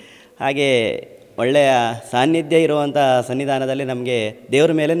 ಹಾಗೆ ಒಳ್ಳೆಯ ಸಾನ್ನಿಧ್ಯ ಇರುವಂಥ ಸನ್ನಿಧಾನದಲ್ಲಿ ನಮಗೆ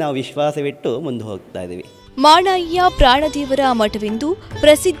ದೇವರ ಮೇಲೆ ನಾವು ವಿಶ್ವಾಸವಿಟ್ಟು ಮುಂದೆ ಹೋಗ್ತಾ ಇದ್ದೀವಿ. ಮಾಣಾಯಿಯ ಪ್ರಾಣದೇವರ ಮಠವೆಂದು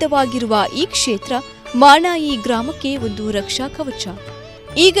ಪ್ರಸಿದ್ಧವಾಗಿರುವ ಈ ಕ್ಷೇತ್ರ ಮಾಣಾಯಿ ಗ್ರಾಮಕ್ಕೆ ಒಂದು ರಕ್ಷಾ ಕವಚ.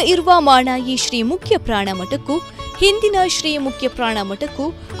 ಈಗ ಇರುವ ಮಾಣಾಯಿ ಶ್ರೀ ಮುಖ್ಯ ಪ್ರಾಣ ಮಠಕ್ಕೂ ಹಿಂದಿನ ಶ್ರೀ ಮುಖ್ಯ ಪ್ರಾಣ ಮಠಕ್ಕೂ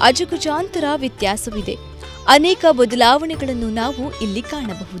ಅಜಗಜಾಂತರ ವ್ಯತ್ಯಾಸವಿದೆ. ಅನೇಕ ಬದಲಾವಣೆಗಳನ್ನು ನಾವು ಇಲ್ಲಿ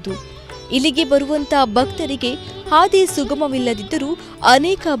ಕಾಣಬಹುದು. ಇಲ್ಲಿಗೆ ಬರುವಂತ ಭಕ್ತರಿಗೆ ಹಾದಿ ಸುಗಮವಿಲ್ಲದಿದ್ದರೂ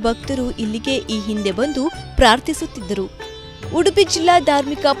ಅನೇಕ ಭಕ್ತರು ಇಲ್ಲಿಗೆ ಈ ಹಿಂದೆ ಬಂದು ಪ್ರಾರ್ಥಿಸುತ್ತಿದ್ದರು. ಉಡುಪಿ ಜಿಲ್ಲಾ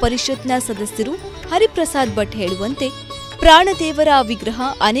ಧಾರ್ಮಿಕ ಪರಿಷತ್ನ ಸದಸ್ಯರು ಹರಿಪ್ರಸಾದ್ ಭಟ್ ಹೇಳುವಂತೆ ಪ್ರಾಣದೇವರ ವಿಗ್ರಹ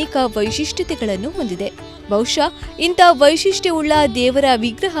ಅನೇಕ ವೈಶಿಷ್ಟ್ಯತೆಗಳನ್ನು ಹೊಂದಿದೆ. ಬಹುಶಃ ಇಂಥ ವೈಶಿಷ್ಟ್ಯವುಳ್ಳ ದೇವರ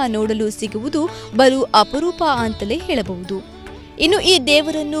ವಿಗ್ರಹ ನೋಡಲು ಸಿಗುವುದು ಬಲು ಅಪರೂಪ ಅಂತಲೇ ಹೇಳಬಹುದು. ಇನ್ನು ಈ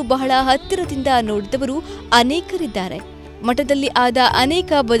ದೇವರನ್ನು ಬಹಳ ಹತ್ತಿರದಿಂದ ನೋಡಿದವರು ಅನೇಕರಿದ್ದಾರೆ. ಮಠದಲ್ಲಿ ಆದ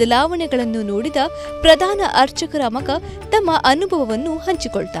ಅನೇಕ ಬದಲಾವಣೆಗಳನ್ನು ನೋಡಿದ ಪ್ರಧಾನ ಅರ್ಚಕರ ಮಗ ತಮ್ಮ ಅನುಭವವನ್ನು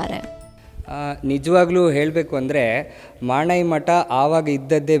ಹಂಚಿಕೊಳ್ತಾರೆ. ನಿಜವಾಗ್ಲೂ ಹೇಳಬೇಕು ಅಂದರೆ ಮಾಣಾಯಿ ಮಠ ಆವಾಗ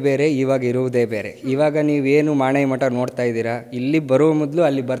ಇದ್ದದ್ದೇ ಬೇರೆ, ಇವಾಗ ಇರುವುದೇ ಬೇರೆ. ಇವಾಗ ನೀವೇನು ಮಾಣಾಯಿ ಮಠ ನೋಡ್ತಾ ಇದ್ದೀರಾ, ಇಲ್ಲಿ ಬರುವ ಮೊದಲು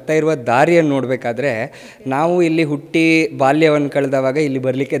ಅಲ್ಲಿ ಬರ್ತಾ ಇರುವ ದಾರಿಯನ್ನು ನೋಡಬೇಕಾದ್ರೆ, ನಾವು ಇಲ್ಲಿ ಹುಟ್ಟಿ ಬಾಲ್ಯವನ್ನು ಕಳೆದವಾಗ ಇಲ್ಲಿ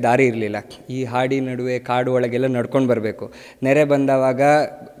ಬರಲಿಕ್ಕೆ ದಾರಿ ಇರಲಿಲ್ಲ. ಈ ಹಾಡಿ ನಡುವೆ ಕಾಡು ಒಳಗೆಲ್ಲ ನಡ್ಕೊಂಡು ಬರಬೇಕು. ನೆರೆ ಬಂದವಾಗ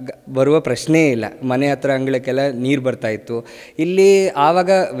ಬರುವ ಪ್ರಶ್ನೆ ಇಲ್ಲ. ಮನೆ ಹತ್ರ ಅಂಗಳಕ್ಕೆಲ್ಲ ನೀರು ಬರ್ತಾಯಿತ್ತು. ಇಲ್ಲಿ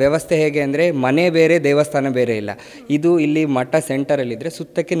ಆವಾಗ ವ್ಯವಸ್ಥೆ ಹೇಗೆ ಅಂದರೆ, ಮನೆ ಬೇರೆ ದೇವಸ್ಥಾನ ಬೇರೆ ಇಲ್ಲ. ಇದು ಇಲ್ಲಿ ಮಠ ಸೆಂಟರಲ್ಲಿದ್ದರೆ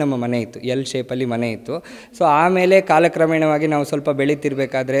ಸುತ್ತಕ್ಕೆ ನಮ್ಮ ಮನೆ ಇತ್ತು, ಎಲ್ ಶೇಪಲ್ಲಿ ಮನೆ ಇತ್ತು. ಸೊ ಆಮೇಲೆ ಕಾಲಕ್ರಮೇಣವಾಗಿ ನಾವು ಸ್ವಲ್ಪ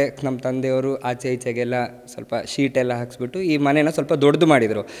ಬೆಳೀತಿರ್ಬೇಕಾದ್ರೆ ನಮ್ಮ ತಂದೆಯವರು ಆಚೆ ಈಚೆಗೆಲ್ಲ ಸ್ವಲ್ಪ ಶೀಟೆಲ್ಲ ಹಾಕ್ಸ್ಬಿಟ್ಟು ಈ ಮನೆನ ಸ್ವಲ್ಪ ದೊಡ್ಡದು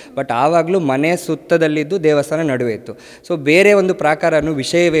ಮಾಡಿದರು. ಬಟ್ ಆವಾಗಲೂ ಮನೆ ಸುತ್ತದಲ್ಲಿದ್ದು ದೇವಸ್ಥಾನ ನಡುವೆ ಇತ್ತು. ಸೊ ಬೇರೆ ಒಂದು ಪ್ರಾಕಾರನೂ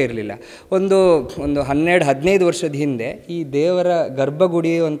ವಿಷಯವೇ ಇರಲಿಲ್ಲ. ಒಂದು 12-15 ವರ್ಷದ ಹಿಂದೆ ಈ ದೇವರ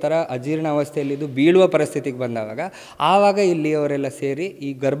ಗರ್ಭಗುಡಿ ಒಂಥರ ಅಜೀರ್ಣ ಅವಸ್ಥೆಯಲ್ಲಿದ್ದು ಬೀಳುವ ಪರಿಸ್ಥಿತಿಗೆ ಬಂದವಾಗ ಆವಾಗ ಇಲ್ಲಿಯವರೆಲ್ಲ ಸೇರಿ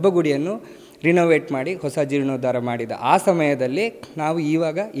ಈ ಗರ್ಭಗುಡಿಯನ್ನು ರಿನೋವೇಟ್ ಮಾಡಿ ಹೊಸ ಜೀರ್ಣೋದ್ಧಾರ ಮಾಡಿದ ಆ ಸಮಯದಲ್ಲಿ ನಾವು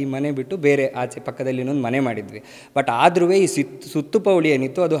ಇವಾಗ ಈ ಮನೆ ಬಿಟ್ಟು ಬೇರೆ ಆಚೆ ಪಕ್ಕದಲ್ಲಿ ಇನ್ನೊಂದು ಮನೆ ಮಾಡಿದ್ವಿ. ಬಟ್ ಆದ್ರೂ ಈ ಸುತ್ತುಪೌಳಿ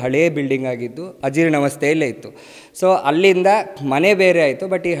ಏನಿತ್ತು ಅದು ಹಳೆಯ ಬಿಲ್ಡಿಂಗ್ ಆಗಿದ್ದು ಅಜೀರ್ಣಾವಸ್ಥೆಯಲ್ಲೇ ಇತ್ತು. ಸೊ ಅಲ್ಲಿಂದ ಮನೆ ಬೇರೆ ಆಯಿತು,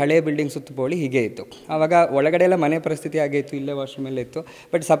 ಬಟ್ ಈ ಹಳೆಯ ಬಿಲ್ಡಿಂಗ್ ಸುತ್ತುಪೌಳಿ ಹೀಗೆ ಇತ್ತು. ಆವಾಗ ಒಳಗಡೆ ಎಲ್ಲ ಮನೆ ಪರಿಸ್ಥಿತಿ ಹಾಗೆ ಇತ್ತು, ಇಲ್ಲೇ ವಾಶ್ರೂಮ್ ಎಲ್ಲ ಇತ್ತು.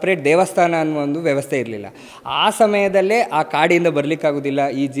 ಬಟ್ ಸಪ್ರೇಟ್ ದೇವಸ್ಥಾನ ಅನ್ನೋ ಒಂದು ವ್ಯವಸ್ಥೆ ಇರಲಿಲ್ಲ. ಆ ಸಮಯದಲ್ಲೇ ಆ ಕಾಡಿಂದ ಬರಲಿಕ್ಕಾಗೋದಿಲ್ಲ,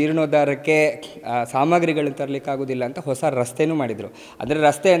 ಈ ಜೀರ್ಣೋದ್ಧಾರಕ್ಕೆ ಸಾಮಗ್ರಿಗಳನ್ನ ತರಲಿಕ್ಕಾಗೋದಿಲ್ಲ ಅಂತ ಹೊಸ ರಸ್ತೆನೂ ಮಾಡಿದರು. ಅದರ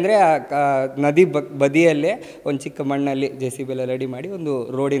ರಸ್ತೆ ಅಂದರೆ ನದಿ ಬದಿಯಲ್ಲೇ ಒಂದು ಚಿಕ್ಕ ಮಣ್ಣಲ್ಲಿ JCB ಎಲ್ಲ ರೆಡಿ ಮಾಡಿ ಒಂದು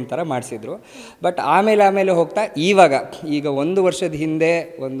ರೋಡಿನ ಥರ ಮಾಡಿಸಿದ್ರು. ಬಟ್ ಆಮೇಲೆ ಹೋಗ್ತಾ ಈಗ 1 ವರ್ಷದ ಹಿಂದೆ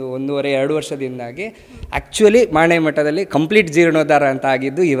 1.5-2 ವರ್ಷದಿಂದಾಗಿ ಆ್ಯಕ್ಚುಲಿ ಮಾಣಾಯಿ ಮಠದಲ್ಲಿ ಕಂಪ್ಲೀಟ್ ಜೀರ್ಣೋದ್ಧಾರ ಅಂತ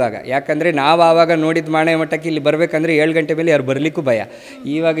ಆಗಿದ್ದು ಇವಾಗ. ಯಾಕಂದರೆ ನಾವು ಆವಾಗ ನೋಡಿದ ಮಾಣಾಯಿ ಮಠಕ್ಕೆ ಇಲ್ಲಿ ಬರಬೇಕಂದ್ರೆ 7 ಗಂಟೆ ಮೇಲೆ ಯಾರು ಬರಲಿಕ್ಕೂ ಭಯ.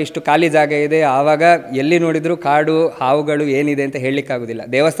 ಇವಾಗ ಇಷ್ಟು ಖಾಲಿ ಜಾಗ ಇದೆ. ಆವಾಗ ಎಲ್ಲಿ ನೋಡಿದ್ರು ಕಾಡು ಹಾವುಗಳು ಏನಿದೆ ಅಂತ ಹೇಳಲಿಕ್ಕಾಗೋದಿಲ್ಲ.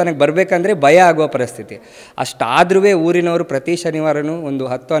 ದೇವಸ್ಥಾನಕ್ಕೆ ಬರಬೇಕಂದ್ರೆ ಭಯ ಆಗುವ ಪರಿಸ್ಥಿತಿ. ಅಷ್ಟಾದ್ರೂ ಊರಿನವರು ಪ್ರತಿ ಶನಿವಾರನೂ ಒಂದು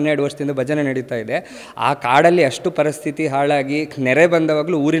 10-12 ವರ್ಷದಿಂದ ಭಜನೆ ಭಜನೆ ನಡೀತಾ ಇದೆ. ಆ ಕಾಡಲ್ಲಿ ಅಷ್ಟು ಪರಿಸ್ಥಿತಿ ಹಾಳಾಗಿ ನೆರೆ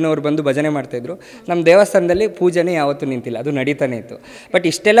ಬಂದವಾಗಲೂ ಊರಿನವ್ರು ಬಂದು ಭಜನೆ ಮಾಡ್ತಾಯಿದ್ರು. ನಮ್ಮ ದೇವಸ್ಥಾನದಲ್ಲಿ ಪೂಜೆನೇ ಯಾವತ್ತೂ ನಿಂತಿಲ್ಲ, ಅದು ನಡೀತಾನೆ ಇತ್ತು. ಬಟ್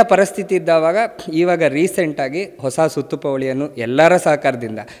ಇಷ್ಟೆಲ್ಲ ಪರಿಸ್ಥಿತಿ ಇದ್ದಾವಾಗ ಇವಾಗ ರೀಸೆಂಟಾಗಿ ಹೊಸ ಸುತ್ತುಪವಳಿಯನ್ನು ಎಲ್ಲರ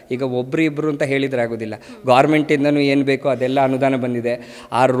ಸಹಕಾರದಿಂದ, ಈಗ ಒಬ್ಬರು ಇಬ್ಬರು ಅಂತ ಹೇಳಿದ್ರೆ ಆಗೋದಿಲ್ಲ, ಗೌರ್ಮೆಂಟಿಂದನೂ ಏನು ಬೇಕೋ ಅದೆಲ್ಲ ಅನುದಾನ ಬಂದಿದೆ.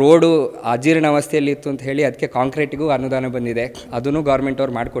 ಆ ರೋಡು ಅಜೀರ್ಣ ಅವಸ್ಥೆಯಲ್ಲಿ ಇತ್ತು ಅಂತ ಹೇಳಿ ಅದಕ್ಕೆ ಕಾಂಕ್ರೀಟಿಗೂ ಅನುದಾನ ಬಂದಿದೆ, ಅದನ್ನು ಗೌರ್ಮೆಂಟ್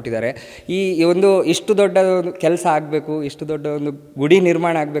ಅವ್ರು ಮಾಡಿಕೊಟ್ಟಿದ್ದಾರೆ. ಈ ಒಂದು ಇಷ್ಟು ದೊಡ್ಡ ಕೆಲಸ ಆಗಬೇಕು, ಇಷ್ಟು ದೊಡ್ಡ ಒಂದು ಗುಡಿ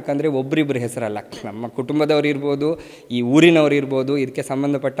ನಿರ್ಮಾಣ ಆಗಬೇಕಂದ್ರೆ ಒಬ್ಬರಿಬ್ಬರು ಹೆಸರಲ್ಲ, ನಮ್ಮ ಕುಟುಂಬದವ್ರು ಇರ್ಬೋದು, ಈ ಊರಿನವ್ರು ಇರ್ಬೋದು, ಇದಕ್ಕೆ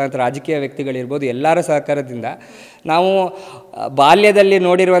ಸಂಬಂಧಪಟ್ಟಂಥ ರಾಜಕೀಯ ವ್ಯಕ್ತಿಗಳಿರ್ಬೋದು, ಎಲ್ಲರ ಸಹಕಾರದಿಂದ ನಾವು ಬಾಲ್ಯದಲ್ಲಿ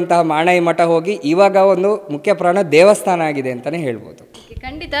ನೋಡಿರುವಂತಹ ಮಾಣಾಯಿ ಮಠ ಹೋಗಿ ಇವಾಗ ಒಂದು ಮುಖ್ಯ ಪ್ರಾಣ ದೇವಸ್ಥಾನ ಆಗಿದೆ ಅಂತಲೇ ಹೇಳ್ಬೋದು.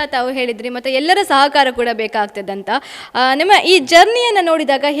 ಖಂಡಿತ ತಾವು ಹೇಳಿದ್ರಿ, ಮತ್ತು ಎಲ್ಲರ ಸಹಕಾರ ಕೂಡ ಬೇಕಾಗ್ತದಂತ. ನಿಮ್ಮ ಈ ಜರ್ನಿಯನ್ನು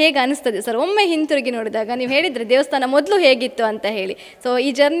ನೋಡಿದಾಗ ಹೇಗೆ ಅನಿಸ್ತದೆ ಸರ್? ಒಮ್ಮೆ ಹಿಂತಿರುಗಿ ನೋಡಿದಾಗ ನೀವು ಹೇಳಿದ್ರಿ ದೇವಸ್ಥಾನ ಮೊದಲು ಹೇಗಿತ್ತು ಅಂತ ಹೇಳಿ, ಸೊ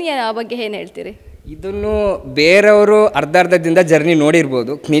ಈ ಜರ್ನಿಯ ಬಗ್ಗೆ ಏನು ಹೇಳ್ತೀರಿ? ಇದನ್ನು ಬೇರೆಯವರು ಅರ್ಧದಿಂದ ಜರ್ನಿ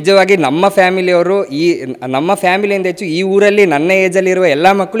ನೋಡಿರ್ಬೋದು. ನಿಜವಾಗಿ ನಮ್ಮ ಫ್ಯಾಮಿಲಿಯವರು ನಮ್ಮ ಫ್ಯಾಮಿಲಿಯಿಂದ ಹೆಚ್ಚು ಈ ಊರಲ್ಲಿ ನನ್ನ ಏಜಲ್ಲಿರುವ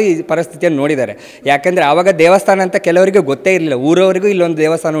ಎಲ್ಲ ಮಕ್ಕಳು ಈ ಪರಿಸ್ಥಿತಿಯನ್ನು ನೋಡಿದ್ದಾರೆ. ಯಾಕೆಂದರೆ ಆವಾಗ ದೇವಸ್ಥಾನ ಅಂತ ಕೆಲವರಿಗೆ ಗೊತ್ತೇ ಇರಲಿಲ್ಲ, ಊರವರಿಗೂ ಇಲ್ಲೊಂದು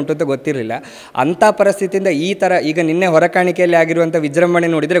ದೇವಸ್ಥಾನ ಉಂಟು ಅಂತ ಗೊತ್ತಿರಲಿಲ್ಲ. ಅಂಥ ಪರಿಸ್ಥಿತಿಯಿಂದ ಈ ಥರ ಈಗ ನಿನ್ನೆ ಹೊರಕಾಣಿಕೆಯಲ್ಲಿ ಆಗಿರುವಂಥ ವಿಜೃಂಭಣೆ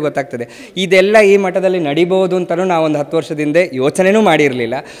ನೋಡಿದರೆ ಗೊತ್ತಾಗ್ತದೆ ಇದೆಲ್ಲ ಈ ಮಠದಲ್ಲಿ ನಡಿಬೋದು ಅಂತಲೂ ನಾವೊಂದು 10 ವರ್ಷದಿಂದ ಯೋಚನೆಯೂ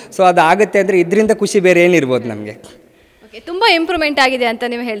ಮಾಡಿರಲಿಲ್ಲ. ಸೊ ಅದಾಗುತ್ತೆ ಅಂದರೆ ಇದರಿಂದ ಖುಷಿ ಬೇರೆ ಏನಿರ್ಬೋದು ನಮಗೆ. ತುಂಬ ಇಂಪ್ರೂವ್ಮೆಂಟ್ ಆಗಿದೆ ಅಂತ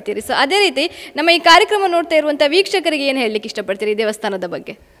ನೀವು ಹೇಳ್ತೀರಿ. ಸೊ ಅದೇ ರೀತಿ ನಮ್ಮ ಈ ಕಾರ್ಯಕ್ರಮ ನೋಡ್ತಾ ಇರುವಂಥ ವೀಕ್ಷಕರಿಗೆ ಏನು ಹೇಳಲಿಕ್ಕೆ ಇಷ್ಟಪಡ್ತೀರಿ ದೇವಸ್ಥಾನದ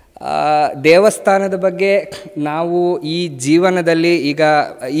ಬಗ್ಗೆ? ದೇವಸ್ಥಾನದ ಬಗ್ಗೆ ನಾವು ಈ ಜೀವನದಲ್ಲಿ ಈಗ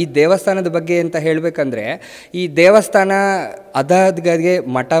ಈ ದೇವಸ್ಥಾನದ ಬಗ್ಗೆ ಅಂತ ಹೇಳಬೇಕಂದ್ರೆ, ಈ ದೇವಸ್ಥಾನ ಅದಾದ್ಗೆ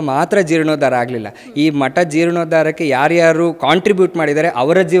ಮಠ ಮಾತ್ರ ಜೀರ್ಣೋದ್ಧಾರ ಆಗಲಿಲ್ಲ. ಈ ಮಠ ಜೀರ್ಣೋದ್ಧಾರಕ್ಕೆ ಯಾರ್ಯಾರು ಕಾಂಟ್ರಿಬ್ಯೂಟ್ ಮಾಡಿದ್ದಾರೆ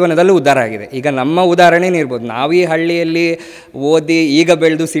ಅವರ ಜೀವನದಲ್ಲೂ ಉದ್ಧಾರ ಆಗಿದೆ. ಈಗ ನಮ್ಮ ಉದಾಹರಣೆನೇ ಇರ್ಬೋದು, ನಾವು ಈ ಹಳ್ಳಿಯಲ್ಲಿ ಓದಿ ಈಗ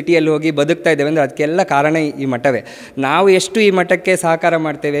ಬೆಳೆದು ಸಿಟಿಯಲ್ಲಿ ಹೋಗಿ ಬದುಕ್ತಾ ಇದ್ದೇವೆ ಅಂದರೆ ಅದಕ್ಕೆಲ್ಲ ಕಾರಣ ಈ ಮಠವೇ. ನಾವು ಎಷ್ಟು ಈ ಮಠಕ್ಕೆ ಸಹಕಾರ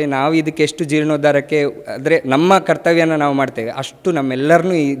ಮಾಡ್ತೇವೆ, ನಾವು ಇದಕ್ಕೆ ಎಷ್ಟು ಜೀರ್ಣೋದ್ಧಾರಕ್ಕೆ ಅಂದರೆ ನಮ್ಮ ಕರ್ತವ್ಯನ ನಾವು ಮಾಡ್ತೇವೆ, ಅಷ್ಟು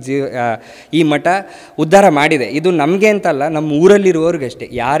ನಮ್ಮೆಲ್ಲರನ್ನೂ ಈ ಮಠ ಉದ್ಧಾರ ಮಾಡಿದೆ. ಇದು ನಮಗೆ ಅಂತಲ್ಲ, ನಮ್ಮ ಊರಲ್ಲಿರುವವ್ರಿಗಷ್ಟೇ.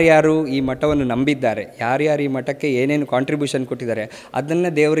 ಯಾರ್ಯಾರು ಈ ಮಠವನ್ನು ನಂಬಿದ್ದಾರೆ, ಯಾರ್ಯಾರು ಈ ಮಠಕ್ಕೆ ಏನೇನು ಕಾಂಟ್ರಿಬ್ಯೂಷನ್ ಕೊಟ್ಟಿದ್ದಾರೆ ಅದನ್ನು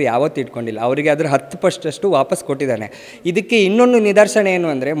ದೇವರು ಯಾವತ್ತೂ ಇಟ್ಕೊಂಡಿಲ್ಲ, ಅವರಿಗೆ ಅದರ 10% ವಾಪಸ್ ಕೊಟ್ಟಿದ್ದಾನೆ. ಇದಕ್ಕೆ ಇನ್ನೊಂದು ನಿದರ್ಶನ ಏನು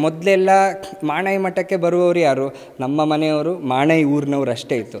ಅಂದರೆ, ಮೊದಲೆಲ್ಲ ಮಾಣಾಯಿ ಮಠಕ್ಕೆ ಬರುವವರು ಯಾರು, ನಮ್ಮ ಮನೆಯವರು, ಮಾಣಾಯಿ ಊರಿನವರು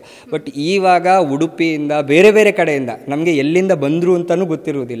ಅಷ್ಟೇ ಇತ್ತು. ಬಟ್ ಇವಾಗ ಉಡುಪಿಯಿಂದ ಬೇರೆ ಬೇರೆ ಕಡೆಯಿಂದ ನಮಗೆ ಎಲ್ಲಿಂದ ಬಂದರು ಅಂತಲೂ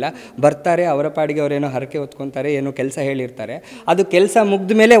ಗೊತ್ತಿರುವುದಿಲ್ಲ, ಬರ್ತಾರೆ, ಅವರ ಪಾಡಿಗೆ ಅವರೇನೋ ಹರಕೆ ಹೊತ್ಕೊತಾರೆ, ಏನೋ ಕೆಲಸ ಹೇಳಿರ್ತಾರೆ, ಅದು ಕೆಲಸ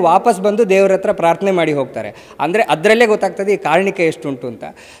ಮುಗ್ದ ಮೇಲೆ ವಾಪಸ್ ಬಂದು ದೇವರ ಹತ್ರ ಪ್ರಾರ್ಥನೆ ಮಾಡಿ ಹೋಗ್ತಾರೆ. ಅಂದರೆ ಅದರಲ್ಲೇ ಗೊತ್ತಾಗ್ತದೆ ಈ ಕಾರಣಿಕ ಎಷ್ಟುಂಟು ಅಂತ.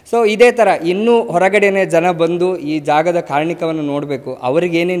 ಸೊ ಇದೇ ಥರ ಇನ್ನೂ ಹೊರಗಡೆನೇ ಜನ ಬಂದು ಈ ಜಾಗದ ಕಾರಣಿಕವನ್ನು ನೋಡಬೇಕು,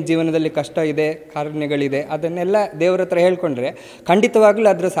 ಅವ್ರಿಗೆ ಏನೇನು ಜೀವನದಲ್ಲಿ ಕಷ್ಟ ಇದೆ, ಕಾರಣಗಳಿದೆ, ಅದನ್ನೆಲ್ಲ ದೇವರ ಹತ್ರ ಹೇಳ್ಕೊಂಡ್ರೆ ಖಂಡಿತವಾಗ್ಲೂ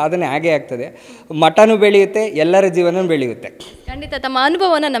ಅದರ ಸಾಧನೆ ಆಗೇ ಆಗ್ತದೆ. ಮಠನೂ ಬೆಳೆಯುತ್ತೆ, ಎಲ್ಲರ ಜೀವನ ಬೆಳೆಯುತ್ತೆ. ಖಂಡಿತ ತಮ್ಮ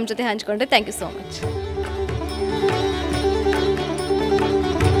ಅನುಭವನ ನಮ್ಮ ಜೊತೆ ಹಂಚ್ಕೊಂಡ್ರೆ ಥ್ಯಾಂಕ್ ಯು ಸೋ ಮಚ್.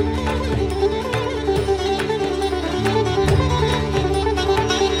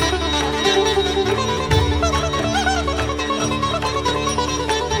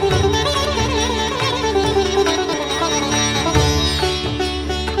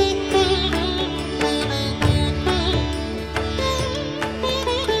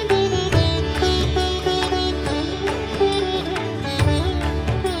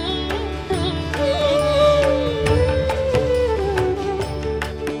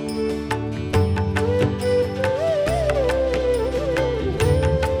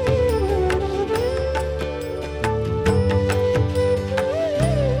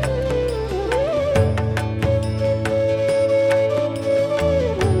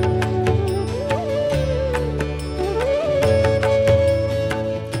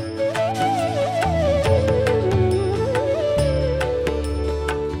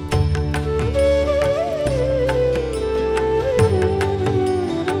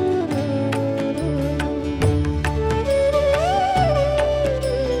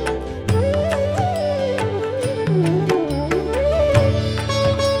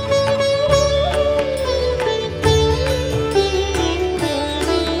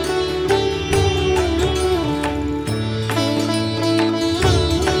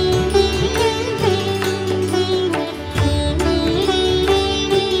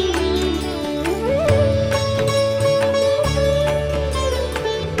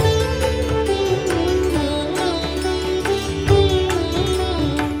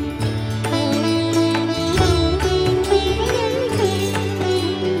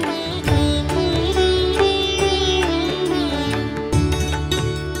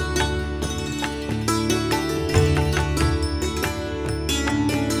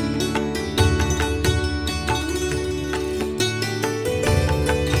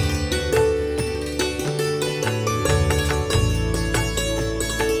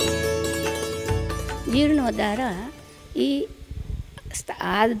 ಜೀರ್ಣೋದ್ಧಾರ ಈ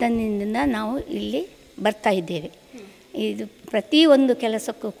ಆದನಿಂದ ನಾವು ಇಲ್ಲಿ ಬರ್ತಾ ಇದ್ದೇವೆ. ಇದು ಪ್ರತಿಯೊಂದು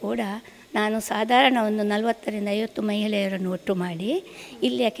ಕೆಲಸಕ್ಕೂ ಕೂಡ ನಾನು ಸಾಧಾರಣ ಒಂದು 40-50 ಮಹಿಳೆಯರನ್ನು ಒಟ್ಟು ಮಾಡಿ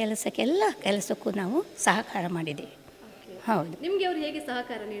ಇಲ್ಲಿಯ ಕೆಲಸಕ್ಕೆಲ್ಲ ಕೆಲಸಕ್ಕೂ ನಾವು ಸಹಕಾರ ಮಾಡಿದ್ದೇವೆ. ಹೌದು. ನಿಮಗೆ ಅವರು ಹೇಗೆ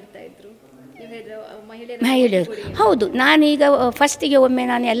ಸಹಕಾರ ನೀಡ್ತಾ ಇದ್ರು? ಮಹಿಳೆಯರು ಹೌದು. ನಾನೀಗ ಫಸ್ಟಿಗೆ ಒಮ್ಮೆ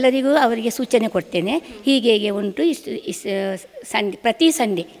ನಾನು ಎಲ್ಲರಿಗೂ ಅವರಿಗೆ ಸೂಚನೆ ಕೊಡ್ತೇನೆ, ಹೀಗೆ ಉಂಟು, ಇಷ್ಟು ಸಂಡೆ ಪ್ರತಿ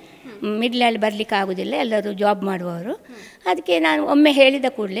ಸಂಡೆ ಮಿಡ್ಲಲ್ಲಿ ಬರಲಿಕ್ಕೆ ಆಗೋದಿಲ್ಲ, ಎಲ್ಲರೂ ಜಾಬ್ ಮಾಡುವವರು. ಅದಕ್ಕೆ ನಾನು ಒಮ್ಮೆ ಹೇಳಿದ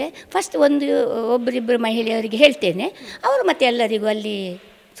ಕೂಡಲೇ ಫಸ್ಟ್ ಒಬ್ಬರಿಬ್ಬರು ಮಹಿಳೆಯರಿಗೆ ಹೇಳ್ತೇನೆ, ಅವರು ಮತ್ತೆ ಎಲ್ಲರಿಗೂ ಅಲ್ಲಿ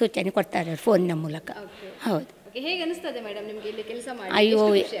ಸೂಚನೆ ಕೊಡ್ತಾರೆ ಫೋನಿನ ಮೂಲಕ. ಹೌದು. ಹೇಗೆ ಅನಿಸ್ತದೆ ಮೇಡಮ್ ನಿಮಗೆ ಇಲ್ಲಿ ಕೆಲಸ ಮಾಡಿ? ಅಯ್ಯೋ,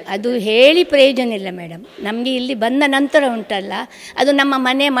 ಅದು ಹೇಳಿ ಪ್ರಯೋಜನ ಇಲ್ಲ ಮೇಡಮ್. ನಮಗೆ ಇಲ್ಲಿ ಬಂದ ನಂತರ ಉಂಟಲ್ಲ, ಅದು ನಮ್ಮ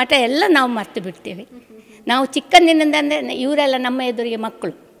ಮನೆ ಮಠ ಎಲ್ಲ ನಾವು ಮರ್ತು ಬಿಡ್ತೇವೆ. ನಾವು ಚಿಕ್ಕಂದಿನಿಂದ ಅಂದರೆ ಇವರೆಲ್ಲ ನಮ್ಮ ಎದುರಿಗೆ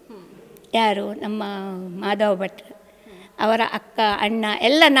ಮಕ್ಕಳು. ಯಾರು? ನಮ್ಮ ಮಾಧವ ಭಟ್ ಅವರ ಅಕ್ಕ ಅಣ್ಣ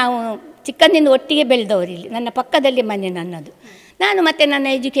ಎಲ್ಲ ನಾವು ಚಿಕ್ಕಂದಿಂದ ಒಟ್ಟಿಗೆ ಬೆಳೆದವರು. ಇಲ್ಲಿ ನನ್ನ ಪಕ್ಕದಲ್ಲಿ ಮನೆ ನನ್ನದು. ನಾನು ಮತ್ತು ನನ್ನ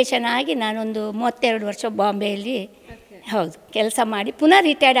ಎಜುಕೇಷನ್ ಆಗಿ ನಾನೊಂದು 32 ವರ್ಷ ಬಾಂಬೆಯಲ್ಲಿ ಹೌದು ಕೆಲಸ ಮಾಡಿ ಪುನಃ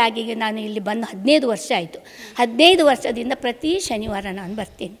ರಿಟೈರ್ಡ್ ಆಗಿ ನಾನು ಇಲ್ಲಿ ಬಂದು 15 ವರ್ಷ ಆಯಿತು. 15 ವರ್ಷದಿಂದ ಪ್ರತಿ ಶನಿವಾರ ನಾನು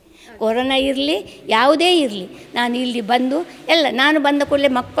ಬರ್ತೀನಿ. ಕೊರೋನಾ ಇರಲಿ ಯಾವುದೇ ಇರಲಿ ನಾನು ಇಲ್ಲಿ ಬಂದು ಎಲ್ಲ ನಾನು ಬಂದ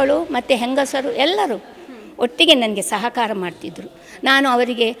ಕೂಡಲೇ ಮಕ್ಕಳು ಮತ್ತು ಹೆಂಗಸರು ಎಲ್ಲರೂ ಒಟ್ಟಿಗೆ ನನಗೆ ಸಹಕಾರ ಮಾಡ್ತಿದ್ದರು. ನಾನು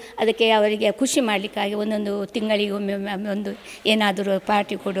ಅವರಿಗೆ ಖುಷಿ ಮಾಡಲಿಕ್ಕಾಗಿ ಒಂದೊಂದು ತಿಂಗಳಿಗೆ ಒಮ್ಮೆ ಒಂದು ಏನಾದರೂ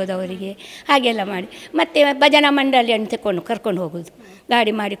ಪಾರ್ಟಿ ಕೊಡೋದು ಅವರಿಗೆ, ಹಾಗೆಲ್ಲ ಮಾಡಿ ಮತ್ತು ಭಜನಾ ಮಂಡಳಿಯನ್ನು ಕರ್ಕೊಂಡು ಹೋಗೋದು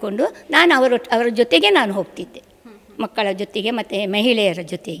ಗಾಡಿ ಮಾಡಿಕೊಂಡು ನಾನು ಅವರ ಜೊತೆಗೆ ನಾನು ಹೋಗ್ತಿದ್ದೆ, ಮಕ್ಕಳ ಜೊತೆಗೆ ಮತ್ತು ಮಹಿಳೆಯರ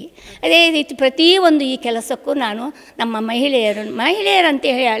ಜೊತೆಗೆ. ಅದೇ ರೀತಿ ಪ್ರತಿಯೊಂದು ಈ ಕೆಲಸಕ್ಕೂ ನಾನು ನಮ್ಮ ಮಹಿಳೆಯರಂತ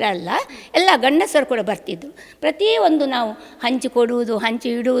ಹೇಳಲ್ಲ, ಎಲ್ಲ ಗಂಡಸರು ಕೂಡ ಬರ್ತಿದ್ದರು. ಪ್ರತಿಯೊಂದು ನಾವು ಹಂಚಿಕೊಡುವುದು, ಹಂಚಿ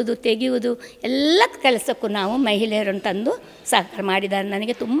ಇಡುವುದು, ತೆಗೆಯುವುದು ಎಲ್ಲ ಕೆಲಸಕ್ಕೂ ನಾವು ಮಹಿಳೆಯರನ್ನು ತಂದು ಸಹಕಾರ ಮಾಡಿದ್ದಾರೆ.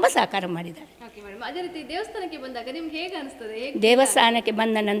 ನನಗೆ ತುಂಬ ಸಹಕಾರ ಮಾಡಿದ್ದಾರೆ. ಅದೇ ರೀತಿ ದೇವಸ್ಥಾನಕ್ಕೆ ಬಂದಾಗ ನಿಮ್ಗೆ ಹೇಗೆ ಅನಿಸ್ತದೆ? ದೇವಸ್ಥಾನಕ್ಕೆ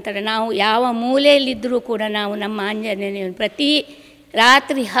ಬಂದ ನಂತರ ನಾವು ಯಾವ ಮೂಲೆಯಲ್ಲಿದ್ದರೂ ಕೂಡ ನಾವು ನಮ್ಮ ಆಂಜನೇಯ ಪ್ರತಿ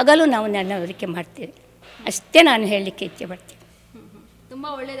ರಾತ್ರಿ ಹಗಲು ನಾವು ನೆನವರಿಕೆ ಮಾಡ್ತೇವೆ. ಅಷ್ಟೇ ನಾನು ಹೇಳಲಿಕ್ಕೆ ಇಚ್ಛೆ ಪಡ್ತೇನೆ. ತುಂಬ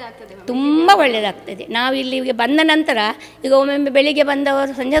ಒಳ್ಳೆಯದಾಗ್ತದೆ. ನಾವು ಇಲ್ಲಿಗೆ ಬಂದ ನಂತರ ಈಗ ಒಮ್ಮೊಮ್ಮೆ ಬೆಳಿಗ್ಗೆ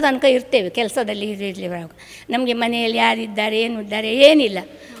ಬಂದವರು ಸಂಜೆ ತನಕ ಇರ್ತೇವೆ ಕೆಲಸದಲ್ಲಿ. ನಮಗೆ ಮನೆಯಲ್ಲಿ ಯಾರಿದ್ದಾರೆ ಏನಿಲ್ಲ.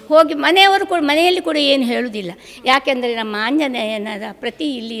 ಹೋಗಿ ಮನೆಯವರು ಕೂಡ ಮನೆಯಲ್ಲಿ ಕೂಡ ಏನು ಹೇಳುವುದಿಲ್ಲ. ಯಾಕೆಂದರೆ ನಮ್ಮ ಆಂಜನೇಯನ ಪ್ರತಿ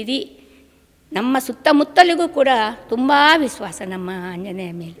ಇಲ್ಲಿ ನಮ್ಮ ಸುತ್ತಮುತ್ತಲಿಗೂ ಕೂಡ ತುಂಬ ವಿಶ್ವಾಸ ನಮ್ಮ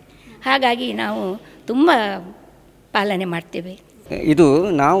ಆಂಜನೇಯ ಮೇಲೆ. ಹಾಗಾಗಿ ನಾವು ತುಂಬ ಪಾಲನೆ ಮಾಡ್ತೇವೆ. ಇದು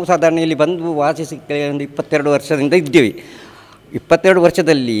ನಾವು ಸಾಧಾರಣ ಇಲ್ಲಿ ಬಂದು ವಾಸಿಸಿ ಒಂದು 22 ವರ್ಷದಿಂದ ಇದ್ದೇವೆ. 22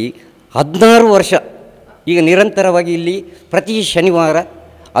 ವರ್ಷದಲ್ಲಿ 16 ವರ್ಷ ಈಗ ನಿರಂತರವಾಗಿ ಇಲ್ಲಿ ಪ್ರತಿ ಶನಿವಾರ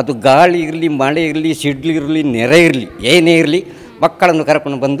ಅದು ಗಾಳಿ ಇರಲಿ, ಮಳೆ ಇರಲಿ, ಸಿಡ್ಲು ಇರಲಿ, ನೆರೆ ಇರಲಿ, ಏನೇ ಇರಲಿ ಮಕ್ಕಳನ್ನು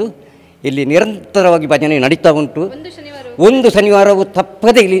ಕರ್ಕೊಂಡು ಬಂದು ಇಲ್ಲಿ ನಿರಂತರವಾಗಿ ಭಜನೆ ನಡೀತಾ ಉಂಟು. ಒಂದು ಶನಿವಾರವೂ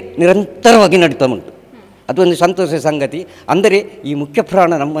ತಪ್ಪದೇ ಇಲ್ಲಿ ನಿರಂತರವಾಗಿ ನಡೀತಾ ಉಂಟು. ಅದೊಂದು ಸಂತೋಷದ ಸಂಗತಿ. ಅಂದರೆ ಈ ಮುಖ್ಯ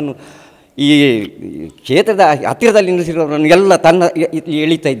ಪ್ರಾಣ ನಮ್ಮನ್ನು ಈ ಕ್ಷೇತ್ರದ ಹತ್ತಿರದಲ್ಲಿ ನಿಲ್ಲಿಸಿರೋರನ್ನು ಎಲ್ಲ ತನ್ನ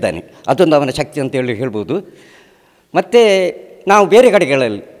ಎಳೀತಾ ಇದ್ದಾನೆ. ಅದೊಂದು ಅವನ ಶಕ್ತಿ ಅಂತೇಳಿ ಹೇಳ್ಬೋದು. ಮತ್ತು ನಾವು ಬೇರೆ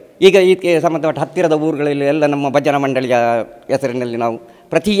ಕಡೆಗಳಲ್ಲಿ ಈಗ ಇದಕ್ಕೆ ಸಂಬಂಧಪಟ್ಟ ಹತ್ತಿರದ ಊರುಗಳಲ್ಲಿ ಎಲ್ಲ ನಮ್ಮ ಭಜನಾ ಮಂಡಳಿಯ ಹೆಸರಿನಲ್ಲಿ ನಾವು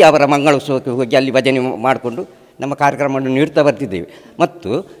ಪ್ರತಿ ಅವರ ಮಂಗಳೋತ್ಸವಕ್ಕೆ ಹೋಗಿ ಅಲ್ಲಿ ಭಜನೆ ಮಾಡಿಕೊಂಡು ನಮ್ಮ ಕಾರ್ಯಕ್ರಮವನ್ನು ನೀಡ್ತಾ ಬರ್ತಿದ್ದೇವೆ.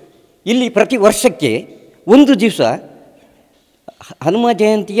 ಮತ್ತು ಇಲ್ಲಿ ಪ್ರತಿ ವರ್ಷಕ್ಕೆ ಒಂದು ದಿವಸ ಹನುಮ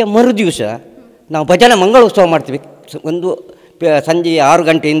ಜಯಂತಿಯ ಮರು ದಿವಸ ನಾವು ಭಜನಾ ಮಂಗಳೋತ್ಸವ ಮಾಡ್ತೀವಿ. ಒಂದು ಸಂಜೆ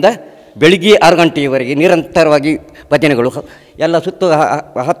 6 ಗಂಟೆಯಿಂದ ಬೆಳಿಗ್ಗೆ 6 ಗಂಟೆಯವರೆಗೆ ನಿರಂತರವಾಗಿ ಭಜನೆಗಳು ಎಲ್ಲ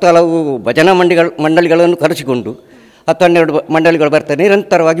ಹತ್ತು ಹಲವು ಭಜನಾ ಮಂಡಳಿಗಳನ್ನು ಕರೆಸಿಕೊಂಡು 10-12 ಮಂಡಳಿಗಳು ಬರ್ತಾರೆ.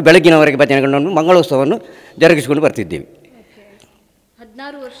 ನಿರಂತರವಾಗಿ ಬೆಳಗ್ಗಿನವರೆಗೆ ಭಜನೆಗಳನ್ನು ಮಂಗಳೋತ್ಸವವನ್ನು ಜರುಗಿಸಿಕೊಂಡು ಬರ್ತಿದ್ದೇವೆ.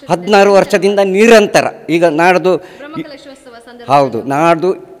 16 ವರ್ಷದಿಂದ ನಿರಂತರ. ಈಗ ನಾಡ್ದು ಹೌದು, ನಾಡ್ದು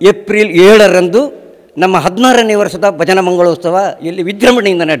ಏಪ್ರಿಲ್ 7ರಂದು ನಮ್ಮ 16ನೇ ವರ್ಷದ ಭಜನಾ ಮಂಗಳೋತ್ಸವ ಇಲ್ಲಿ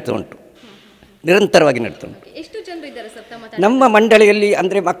ವಿಜೃಂಭಣೆಯಿಂದ ನಡೀತಾ ಉಂಟು, ನಿರಂತರವಾಗಿ ನಡೀತಾ ಉಂಟು. ನಮ್ಮ ಮಂಡಳಿಯಲ್ಲಿ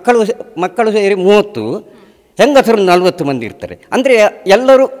ಅಂದರೆ ಮಕ್ಕಳು ಸೇರಿ 30, ಹೆಂಗಸರು 40 ಮಂದಿ ಇರ್ತಾರೆ. ಅಂದರೆ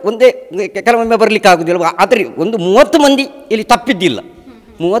ಎಲ್ಲರೂ ಒಂದೇ, ಕೆಲವೊಮ್ಮೆ ಬರಲಿಕ್ಕೆ ಆಗೋದಿಲ್ಲ. ಆದರೆ ಒಂದು 30 ಮಂದಿ ಇಲ್ಲಿ ತಪ್ಪಿದ್ದಿಲ್ಲ.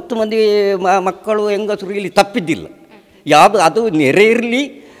 30 ಮಂದಿ ಮಕ್ಕಳು ಹೆಂಗಸರು ಇಲ್ಲಿ ತಪ್ಪಿದ್ದಿಲ್ಲ. ಯಾವುದು ಅದು ನೆರೆ ಇರಲಿ,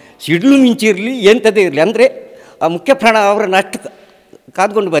 ಸಿಡ್ಲು ಮಿಂಚಿ ಇರಲಿ, ಎಂಥದೇ ಇರಲಿ, ಅಂದರೆ ಆ ಮುಖ್ಯ ಪ್ರಾಣ ಅವರನ್ನು ಅಷ್ಟು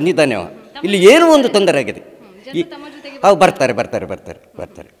ಕಾದ್ಕೊಂಡು ಬಂದಿದ್ದಾನೆ. ಇಲ್ಲಿ ಏನೋ ಒಂದು ತೊಂದರೆ ಆಗಿದೆ. ಅವು ಬರ್ತಾರೆ.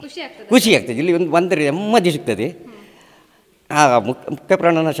 ಖುಷಿ ಆಗ್ತದೆ. ಇಲ್ಲಿ ಒಂದು ಬಂದರೆ ನೆಮ್ಮದಿ ಸಿಗ್ತದೆ. ಆ ಮುಖ್ಯ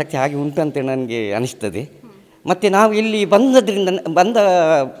ಪ್ರಾಣನ ಶಕ್ತಿ ಹಾಗೆ ಉಂಟಂತೆ ನನಗೆ ಅನಿಸ್ತದೆ. ಮತ್ತು ನಾವು ಇಲ್ಲಿ ಬಂದ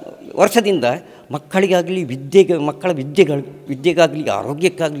ವರ್ಷದಿಂದ ಮಕ್ಕಳಿಗಾಗಲಿ ಮಕ್ಕಳ ವಿದ್ಯೆಗಾಗಲಿ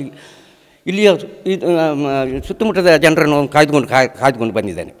ಆರೋಗ್ಯಕ್ಕಾಗಲಿ ಇಲ್ಲಿಯ ಸುತ್ತಮುತ್ತದ ಜನರನ್ನು ಕಾಯ್ದುಕೊಂಡು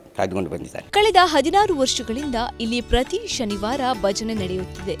ಬಂದಿದ್ದಾನೆ. ಕಳೆದ 16 ವರ್ಷಗಳಿಂದ ಇಲ್ಲಿ ಪ್ರತಿ ಶನಿವಾರ ಭಜನೆ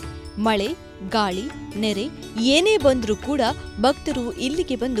ನಡೆಯುತ್ತಿದೆ. ಮಳೆ, ಗಾಳಿ, ನೆರೆ ಏನೇ ಬಂದರೂ ಕೂಡ ಭಕ್ತರು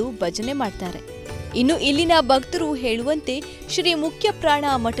ಇಲ್ಲಿಗೆ ಬಂದು ಭಜನೆ ಮಾಡ್ತಾರೆ. ಇನ್ನು ಇಲ್ಲಿನ ಭಕ್ತರು ಹೇಳುವಂತೆ ಶ್ರೀ ಮುಖ್ಯ ಪ್ರಾಣ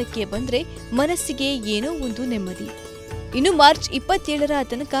ಮಠಕ್ಕೆ ಬಂದ್ರೆ ಮನಸ್ಸಿಗೆ ಏನೋ ಒಂದು ನೆಮ್ಮದಿ. ಇನ್ನು ಮಾರ್ಚ್ 27ರ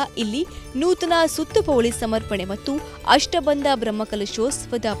ತನಕ ಇಲ್ಲಿ ನೂತನ ಸುತ್ತುಪೌಳಿ ಸಮರ್ಪಣೆ ಮತ್ತು ಅಷ್ಟಬಂಧ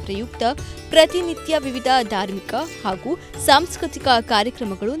ಬ್ರಹ್ಮಕಲಶೋತ್ಸವದ ಪ್ರಯುಕ್ತ ಪ್ರತಿನಿತ್ಯ ವಿವಿಧ ಧಾರ್ಮಿಕ ಹಾಗೂ ಸಾಂಸ್ಕೃತಿಕ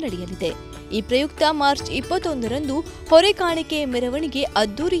ಕಾರ್ಯಕ್ರಮಗಳು ನಡೆಯಲಿದೆ. ಈ ಪ್ರಯುಕ್ತ ಮಾರ್ಚ್ 21ರಂದು ಹೊರೆಕಾಣಿಕೆ ಮೆರವಣಿಗೆ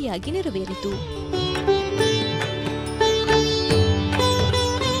ಅದ್ದೂರಿಯಾಗಿ ನೆರವೇರಿತು.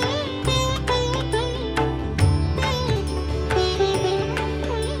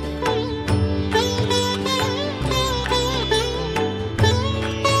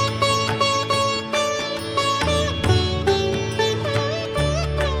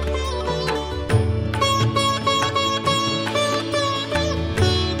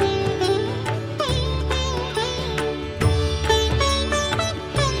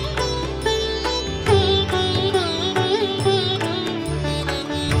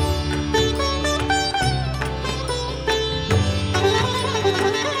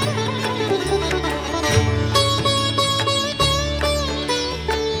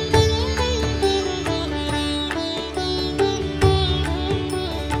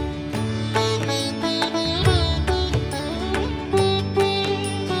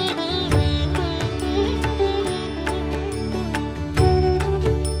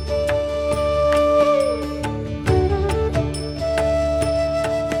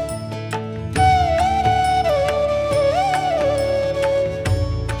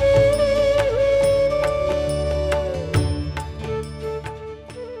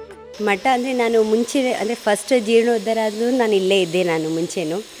 ಮಠ ಅಂದರೆ ನಾನು ಮುಂಚೆ ಅಂದರೆ ಫಸ್ಟ್ ಜೀರ್ಣೋದ್ಧಾರ ಆದರೂ ನಾನು ಇಲ್ಲೇ ಇದ್ದೆ. ನಾನು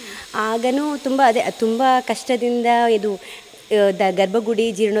ಮುಂಚೆನೂ ಆಗನೂ ತುಂಬ ಕಷ್ಟದಿಂದ ಇದು ಗರ್ಭಗುಡಿ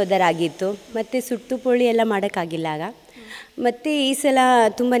ಜೀರ್ಣೋದ್ಧಾರ ಆಗಿತ್ತು. ಮತ್ತು ಸುಟ್ಟುಪೋಳಿ ಎಲ್ಲ ಮಾಡೋಕ್ಕಾಗಿಲ್ಲ ಆಗ. ಮತ್ತು ಈ ಸಲ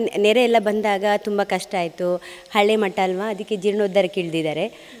ತುಂಬ ನೆರೆ ಎಲ್ಲ ಬಂದಾಗ ತುಂಬ ಕಷ್ಟ ಆಯಿತು. ಹಳೆ ಮಠ ಅಲ್ವಾ, ಅದಕ್ಕೆ ಜೀರ್ಣೋದ್ಧಾರಕ್ಕೆ ಇಳಿದಿದ್ದಾರೆ.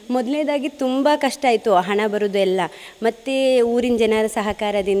 ಮೊದಲನೇದಾಗಿ ತುಂಬ ಕಷ್ಟ ಆಯಿತು, ಹಣ ಬರೋದು ಎಲ್ಲ. ಮತ್ತು ಊರಿನ ಜನರ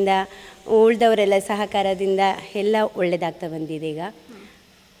ಸಹಕಾರದಿಂದ, ಉಳಿದವರೆಲ್ಲ ಸಹಕಾರದಿಂದ ಎಲ್ಲ ಒಳ್ಳೆಯದಾಗ್ತಾ ಬಂದಿದೆ ಈಗ.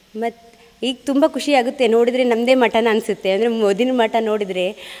 ಮತ್ತು ಈಗ ತುಂಬ ಖುಷಿಯಾಗುತ್ತೆ ನೋಡಿದರೆ, ನಮ್ಮದೇ ಮಠನ ಅನಿಸುತ್ತೆ. ಅಂದರೆ ಮೊದಲಿನ ಮಠ ನೋಡಿದರೆ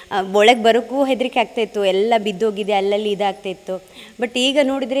ಒಳಗೆ ಬರೋಕ್ಕೂ ಹೆದರಿಕೆ ಆಗ್ತಾಯಿತ್ತು, ಎಲ್ಲ ಬಿದ್ದೋಗಿದೆ, ಅಲ್ಲಲ್ಲಿ ಇದಾಗ್ತಾಯಿತ್ತು. ಬಟ್ ಈಗ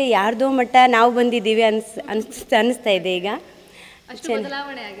ನೋಡಿದರೆ ಯಾರ್ದೋ ಮಠ ನಾವು ಬಂದಿದ್ದೀವಿ ಅನ್ನಿಸ್ತಾ ಇದೆ ಈಗ.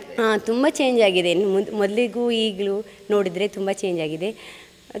 ಹಾಂ, ತುಂಬ ಚೇಂಜ್ ಆಗಿದೆ. ಮೊದಲಿಗೂ ಈಗಲೂ ನೋಡಿದರೆ ತುಂಬ ಚೇಂಜ್ ಆಗಿದೆ.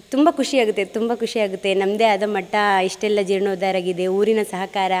 ತುಂಬ ಖುಷಿಯಾಗುತ್ತೆ. ನಮ್ಮದೇ ಆದ ಮಠ ಇಷ್ಟೆಲ್ಲ ಜೀರ್ಣೋದ್ಧಾರ ಆಗಿದೆ. ಊರಿನ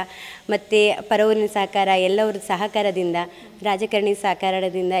ಸಹಕಾರ ಮತ್ತು ಪರವೂರಿನ ಸಹಕಾರ, ಎಲ್ಲರ ಸಹಕಾರದಿಂದ, ರಾಜಕಾರಣಿ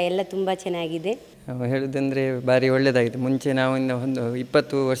ಸಹಕಾರದಿಂದ ಎಲ್ಲ ತುಂಬ ಚೆನ್ನಾಗಿದೆ. ಹೇಳೋದಂದರೆ ಭಾರಿ ಒಳ್ಳೆಯದಾಗಿದೆ. ಮುಂಚೆ ನಾವು ಒಂದು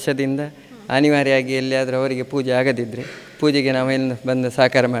 20 ವರ್ಷದಿಂದ ಅನಿವಾರ್ಯವಾಗಿ ಎಲ್ಲಿಯಾದರೂ ಅವರಿಗೆ ಪೂಜೆ ಆಗದಿದ್ದರೆ ಪೂಜೆಗೆ ನಾವೆಲ್ಲ ಬಂದು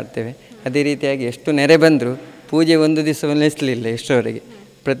ಸಹಕಾರ ಮಾಡ್ತೇವೆ. ಅದೇ ರೀತಿಯಾಗಿ ಎಷ್ಟು ನೆರೆ ಬಂದರೂ ಪೂಜೆ ಒಂದು ದಿವಸ ನಿಲ್ಲಿಸಲಿಲ್ಲ ಇಷ್ಟರವರೆಗೆ.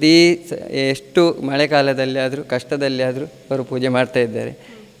 ಎಷ್ಟು ಮಳೆಗಾಲದಲ್ಲಿ ಆದರೂ ಕಷ್ಟದಲ್ಲಿ ಆದರೂ ಅವರು ಪೂಜೆ ಮಾಡ್ತಾಯಿದ್ದಾರೆ.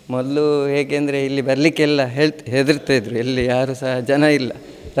 ಮೊದಲು ಹೇಗೆಂದರೆ ಇಲ್ಲಿ ಬರಲಿಕ್ಕೆಲ್ಲ ಹೆದರ್ತಾಯಿದ್ರು, ಎಲ್ಲಿ ಯಾರು ಸಹ ಜನ ಇಲ್ಲ,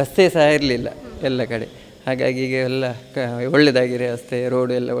 ರಸ್ತೆ ಸಹ ಇರಲಿಲ್ಲ ಎಲ್ಲ ಕಡೆ. ಹಾಗಾಗಿ ಈಗ ಎಲ್ಲ ಒಳ್ಳೆಯದಾಗಿದೆ, ರಸ್ತೆ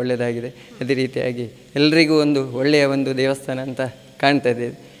ರೋಡು ಎಲ್ಲ ಒಳ್ಳೆಯದಾಗಿದೆ. ಅದೇ ರೀತಿಯಾಗಿ ಎಲ್ರಿಗೂ ಒಂದು ಒಳ್ಳೆಯ ಒಂದು ದೇವಸ್ಥಾನ ಅಂತ ಕಾಣ್ತಾಯಿದೆ.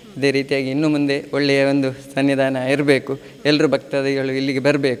 ಅದೇ ರೀತಿಯಾಗಿ ಇನ್ನು ಮುಂದೆ ಒಳ್ಳೆಯ ಒಂದು ಸನ್ನಿಧಾನ ಇರಬೇಕು, ಎಲ್ಲರೂ ಭಕ್ತಾದಿಗಳು ಇಲ್ಲಿಗೆ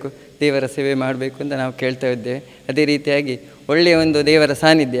ಬರಬೇಕು, ದೇವರ ಸೇವೆ ಮಾಡಬೇಕು ಅಂತ ನಾವು ಕೇಳ್ತಾ ಇದ್ದೇವೆ. ಅದೇ ರೀತಿಯಾಗಿ ಒಳ್ಳೆಯ ಒಂದು ದೇವರ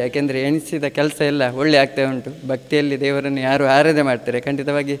ಸಾನ್ನಿಧ್ಯ, ಯಾಕೆಂದರೆ ಎಣಿಸಿದ ಕೆಲಸ ಎಲ್ಲ ಒಳ್ಳೆ ಆಗ್ತಾ ಉಂಟು. ಭಕ್ತಿಯಲ್ಲಿ ದೇವರನ್ನು ಯಾರು ಆರಾಧನೆ ಮಾಡ್ತಾರೆ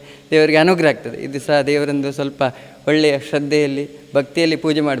ಖಂಡಿತವಾಗಿ ದೇವರಿಗೆ ಅನುಗ್ರಹ ಆಗ್ತದೆ. ಇದು ಸಹ ದೇವರೊಂದು ಸ್ವಲ್ಪ ಒಳ್ಳೆಯ ಶ್ರದ್ಧೆಯಲ್ಲಿ ಭಕ್ತಿಯಲ್ಲಿ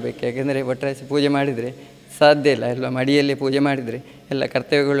ಪೂಜೆ ಮಾಡಬೇಕು. ಯಾಕೆಂದರೆ ಒಟ್ಟಾರೆ ಪೂಜೆ ಮಾಡಿದರೆ ಸಾಧ್ಯ ಇಲ್ಲ ಅಲ್ವಾ, ಮಡಿಯಲ್ಲಿ ಪೂಜೆ ಮಾಡಿದರೆ ಎಲ್ಲ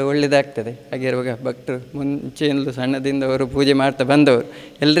ಕರ್ತವ್ಯಗಳು ಒಳ್ಳೆಯದಾಗ್ತದೆ. ಹಾಗಿರುವಾಗ ಭಕ್ತರು ಮುಂಚೆಯಲ್ಲೂ ಸಣ್ಣದಿಂದ ಅವರು ಪೂಜೆ ಮಾಡ್ತಾ ಬಂದವರು,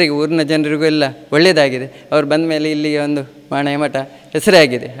 ಎಲ್ಲರಿಗೂ ಊರಿನ ಜನರಿಗೂ ಎಲ್ಲ ಒಳ್ಳೆಯದಾಗಿದೆ. ಅವ್ರು ಬಂದ ಮೇಲೆ ಇಲ್ಲಿಗೆ ಒಂದು ಮಾಣಯ ಮಠ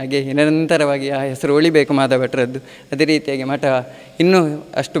ಹೆಸರಾಗಿದೆ. ಹಾಗೆ ನಿರಂತರವಾಗಿ ಆ ಹೆಸರು ಉಳಿಬೇಕು ಮಾಧವ ಭಟ್ರದ್ದು. ಅದೇ ರೀತಿಯಾಗಿ ಮಠ ಇನ್ನೂ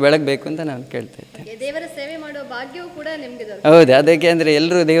ಅಷ್ಟು ಬೆಳಗಬೇಕು ಅಂತ ನಾನು ಕೇಳ್ತಾ ಇದ್ದೇನೆ. ದೇವರ ಸೇವೆ ಮಾಡುವ ಭಾಗ್ಯವೂ ಕೂಡ ನಿಮಗೆ ಹೌದು, ಅದಕ್ಕೆ ಅಂದರೆ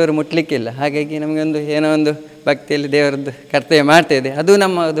ಎಲ್ಲರೂ ದೇವರು ಮುಟ್ಲಿಕ್ಕಿಲ್ಲ. ಹಾಗಾಗಿ ನಮಗೊಂದು ಏನೋ ಒಂದು ಭಕ್ತಿಯಲ್ಲಿ ದೇವರದ್ದು ಕರ್ತವ್ಯ ಮಾಡ್ತಾ ಇದೆ, ಅದು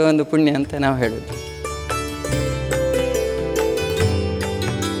ನಮ್ಮದು ಒಂದು ಪುಣ್ಯ ಅಂತ ನಾವು ಹೇಳೋದು.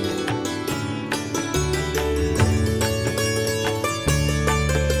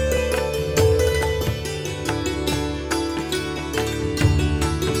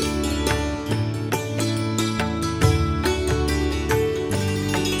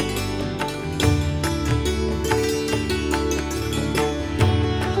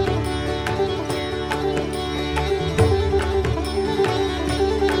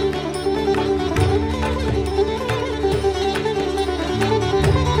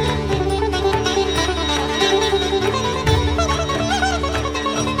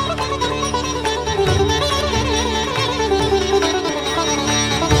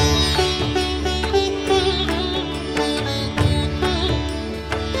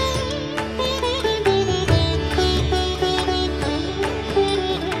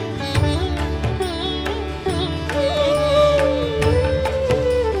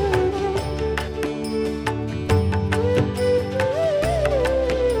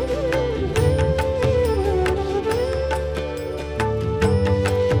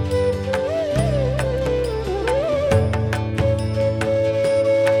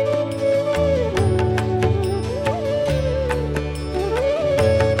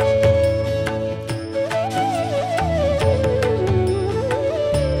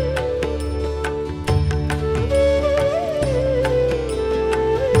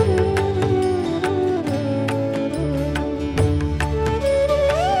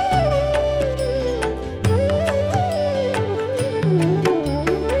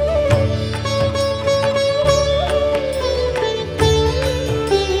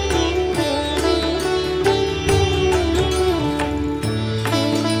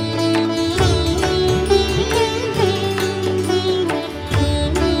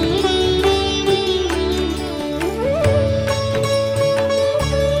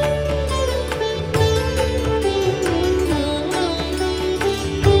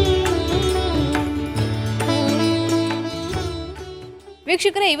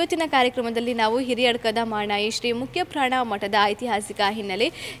 ವೀಕ್ಷಕರೇ, ಇವತ್ತಿನ ಕಾರ್ಯಕ್ರಮದಲ್ಲಿ ನಾವು ಹಿರಿಯಡ್ಕದ ಮಾಣಾಯಿ ಶ್ರೀ ಮುಖ್ಯ ಪ್ರಾಣ ಮಠದ ಐತಿಹಾಸಿಕ ಹಿನ್ನೆಲೆ,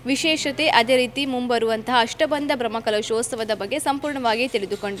 ವಿಶೇಷತೆ, ಅದೇ ರೀತಿ ಮುಂಬರುವಂತಹ ಅಷ್ಟಬಂಧ ಬ್ರಹ್ಮಕಲಶೋತ್ಸವದ ಬಗ್ಗೆ ಸಂಪೂರ್ಣವಾಗಿ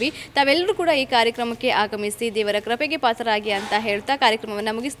ತಿಳಿದುಕೊಂಡ್ವಿ. ತಾವೆಲ್ಲರೂ ಕೂಡ ಈ ಕಾರ್ಯಕ್ರಮಕ್ಕೆ ಆಗಮಿಸಿ ದೇವರ ಕೃಪೆಗೆ ಪಾತ್ರರಾಗಿ ಅಂತ ಹೇಳ್ತಾ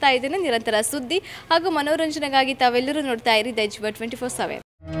ಕಾರ್ಯಕ್ರಮವನ್ನು ಮುಗಿಸ್ತಾ ಇದ್ದೇನೆ. ನಿರಂತರ ಸುದ್ದಿ ಹಾಗೂ ಮನೋರಂಜನೆಗಾಗಿ ತಾವೆಲ್ಲರೂ ನೋಡ್ತಾ ಇರಿ ದೈಜಿವರ್ಲ್ಡ್ 24/7.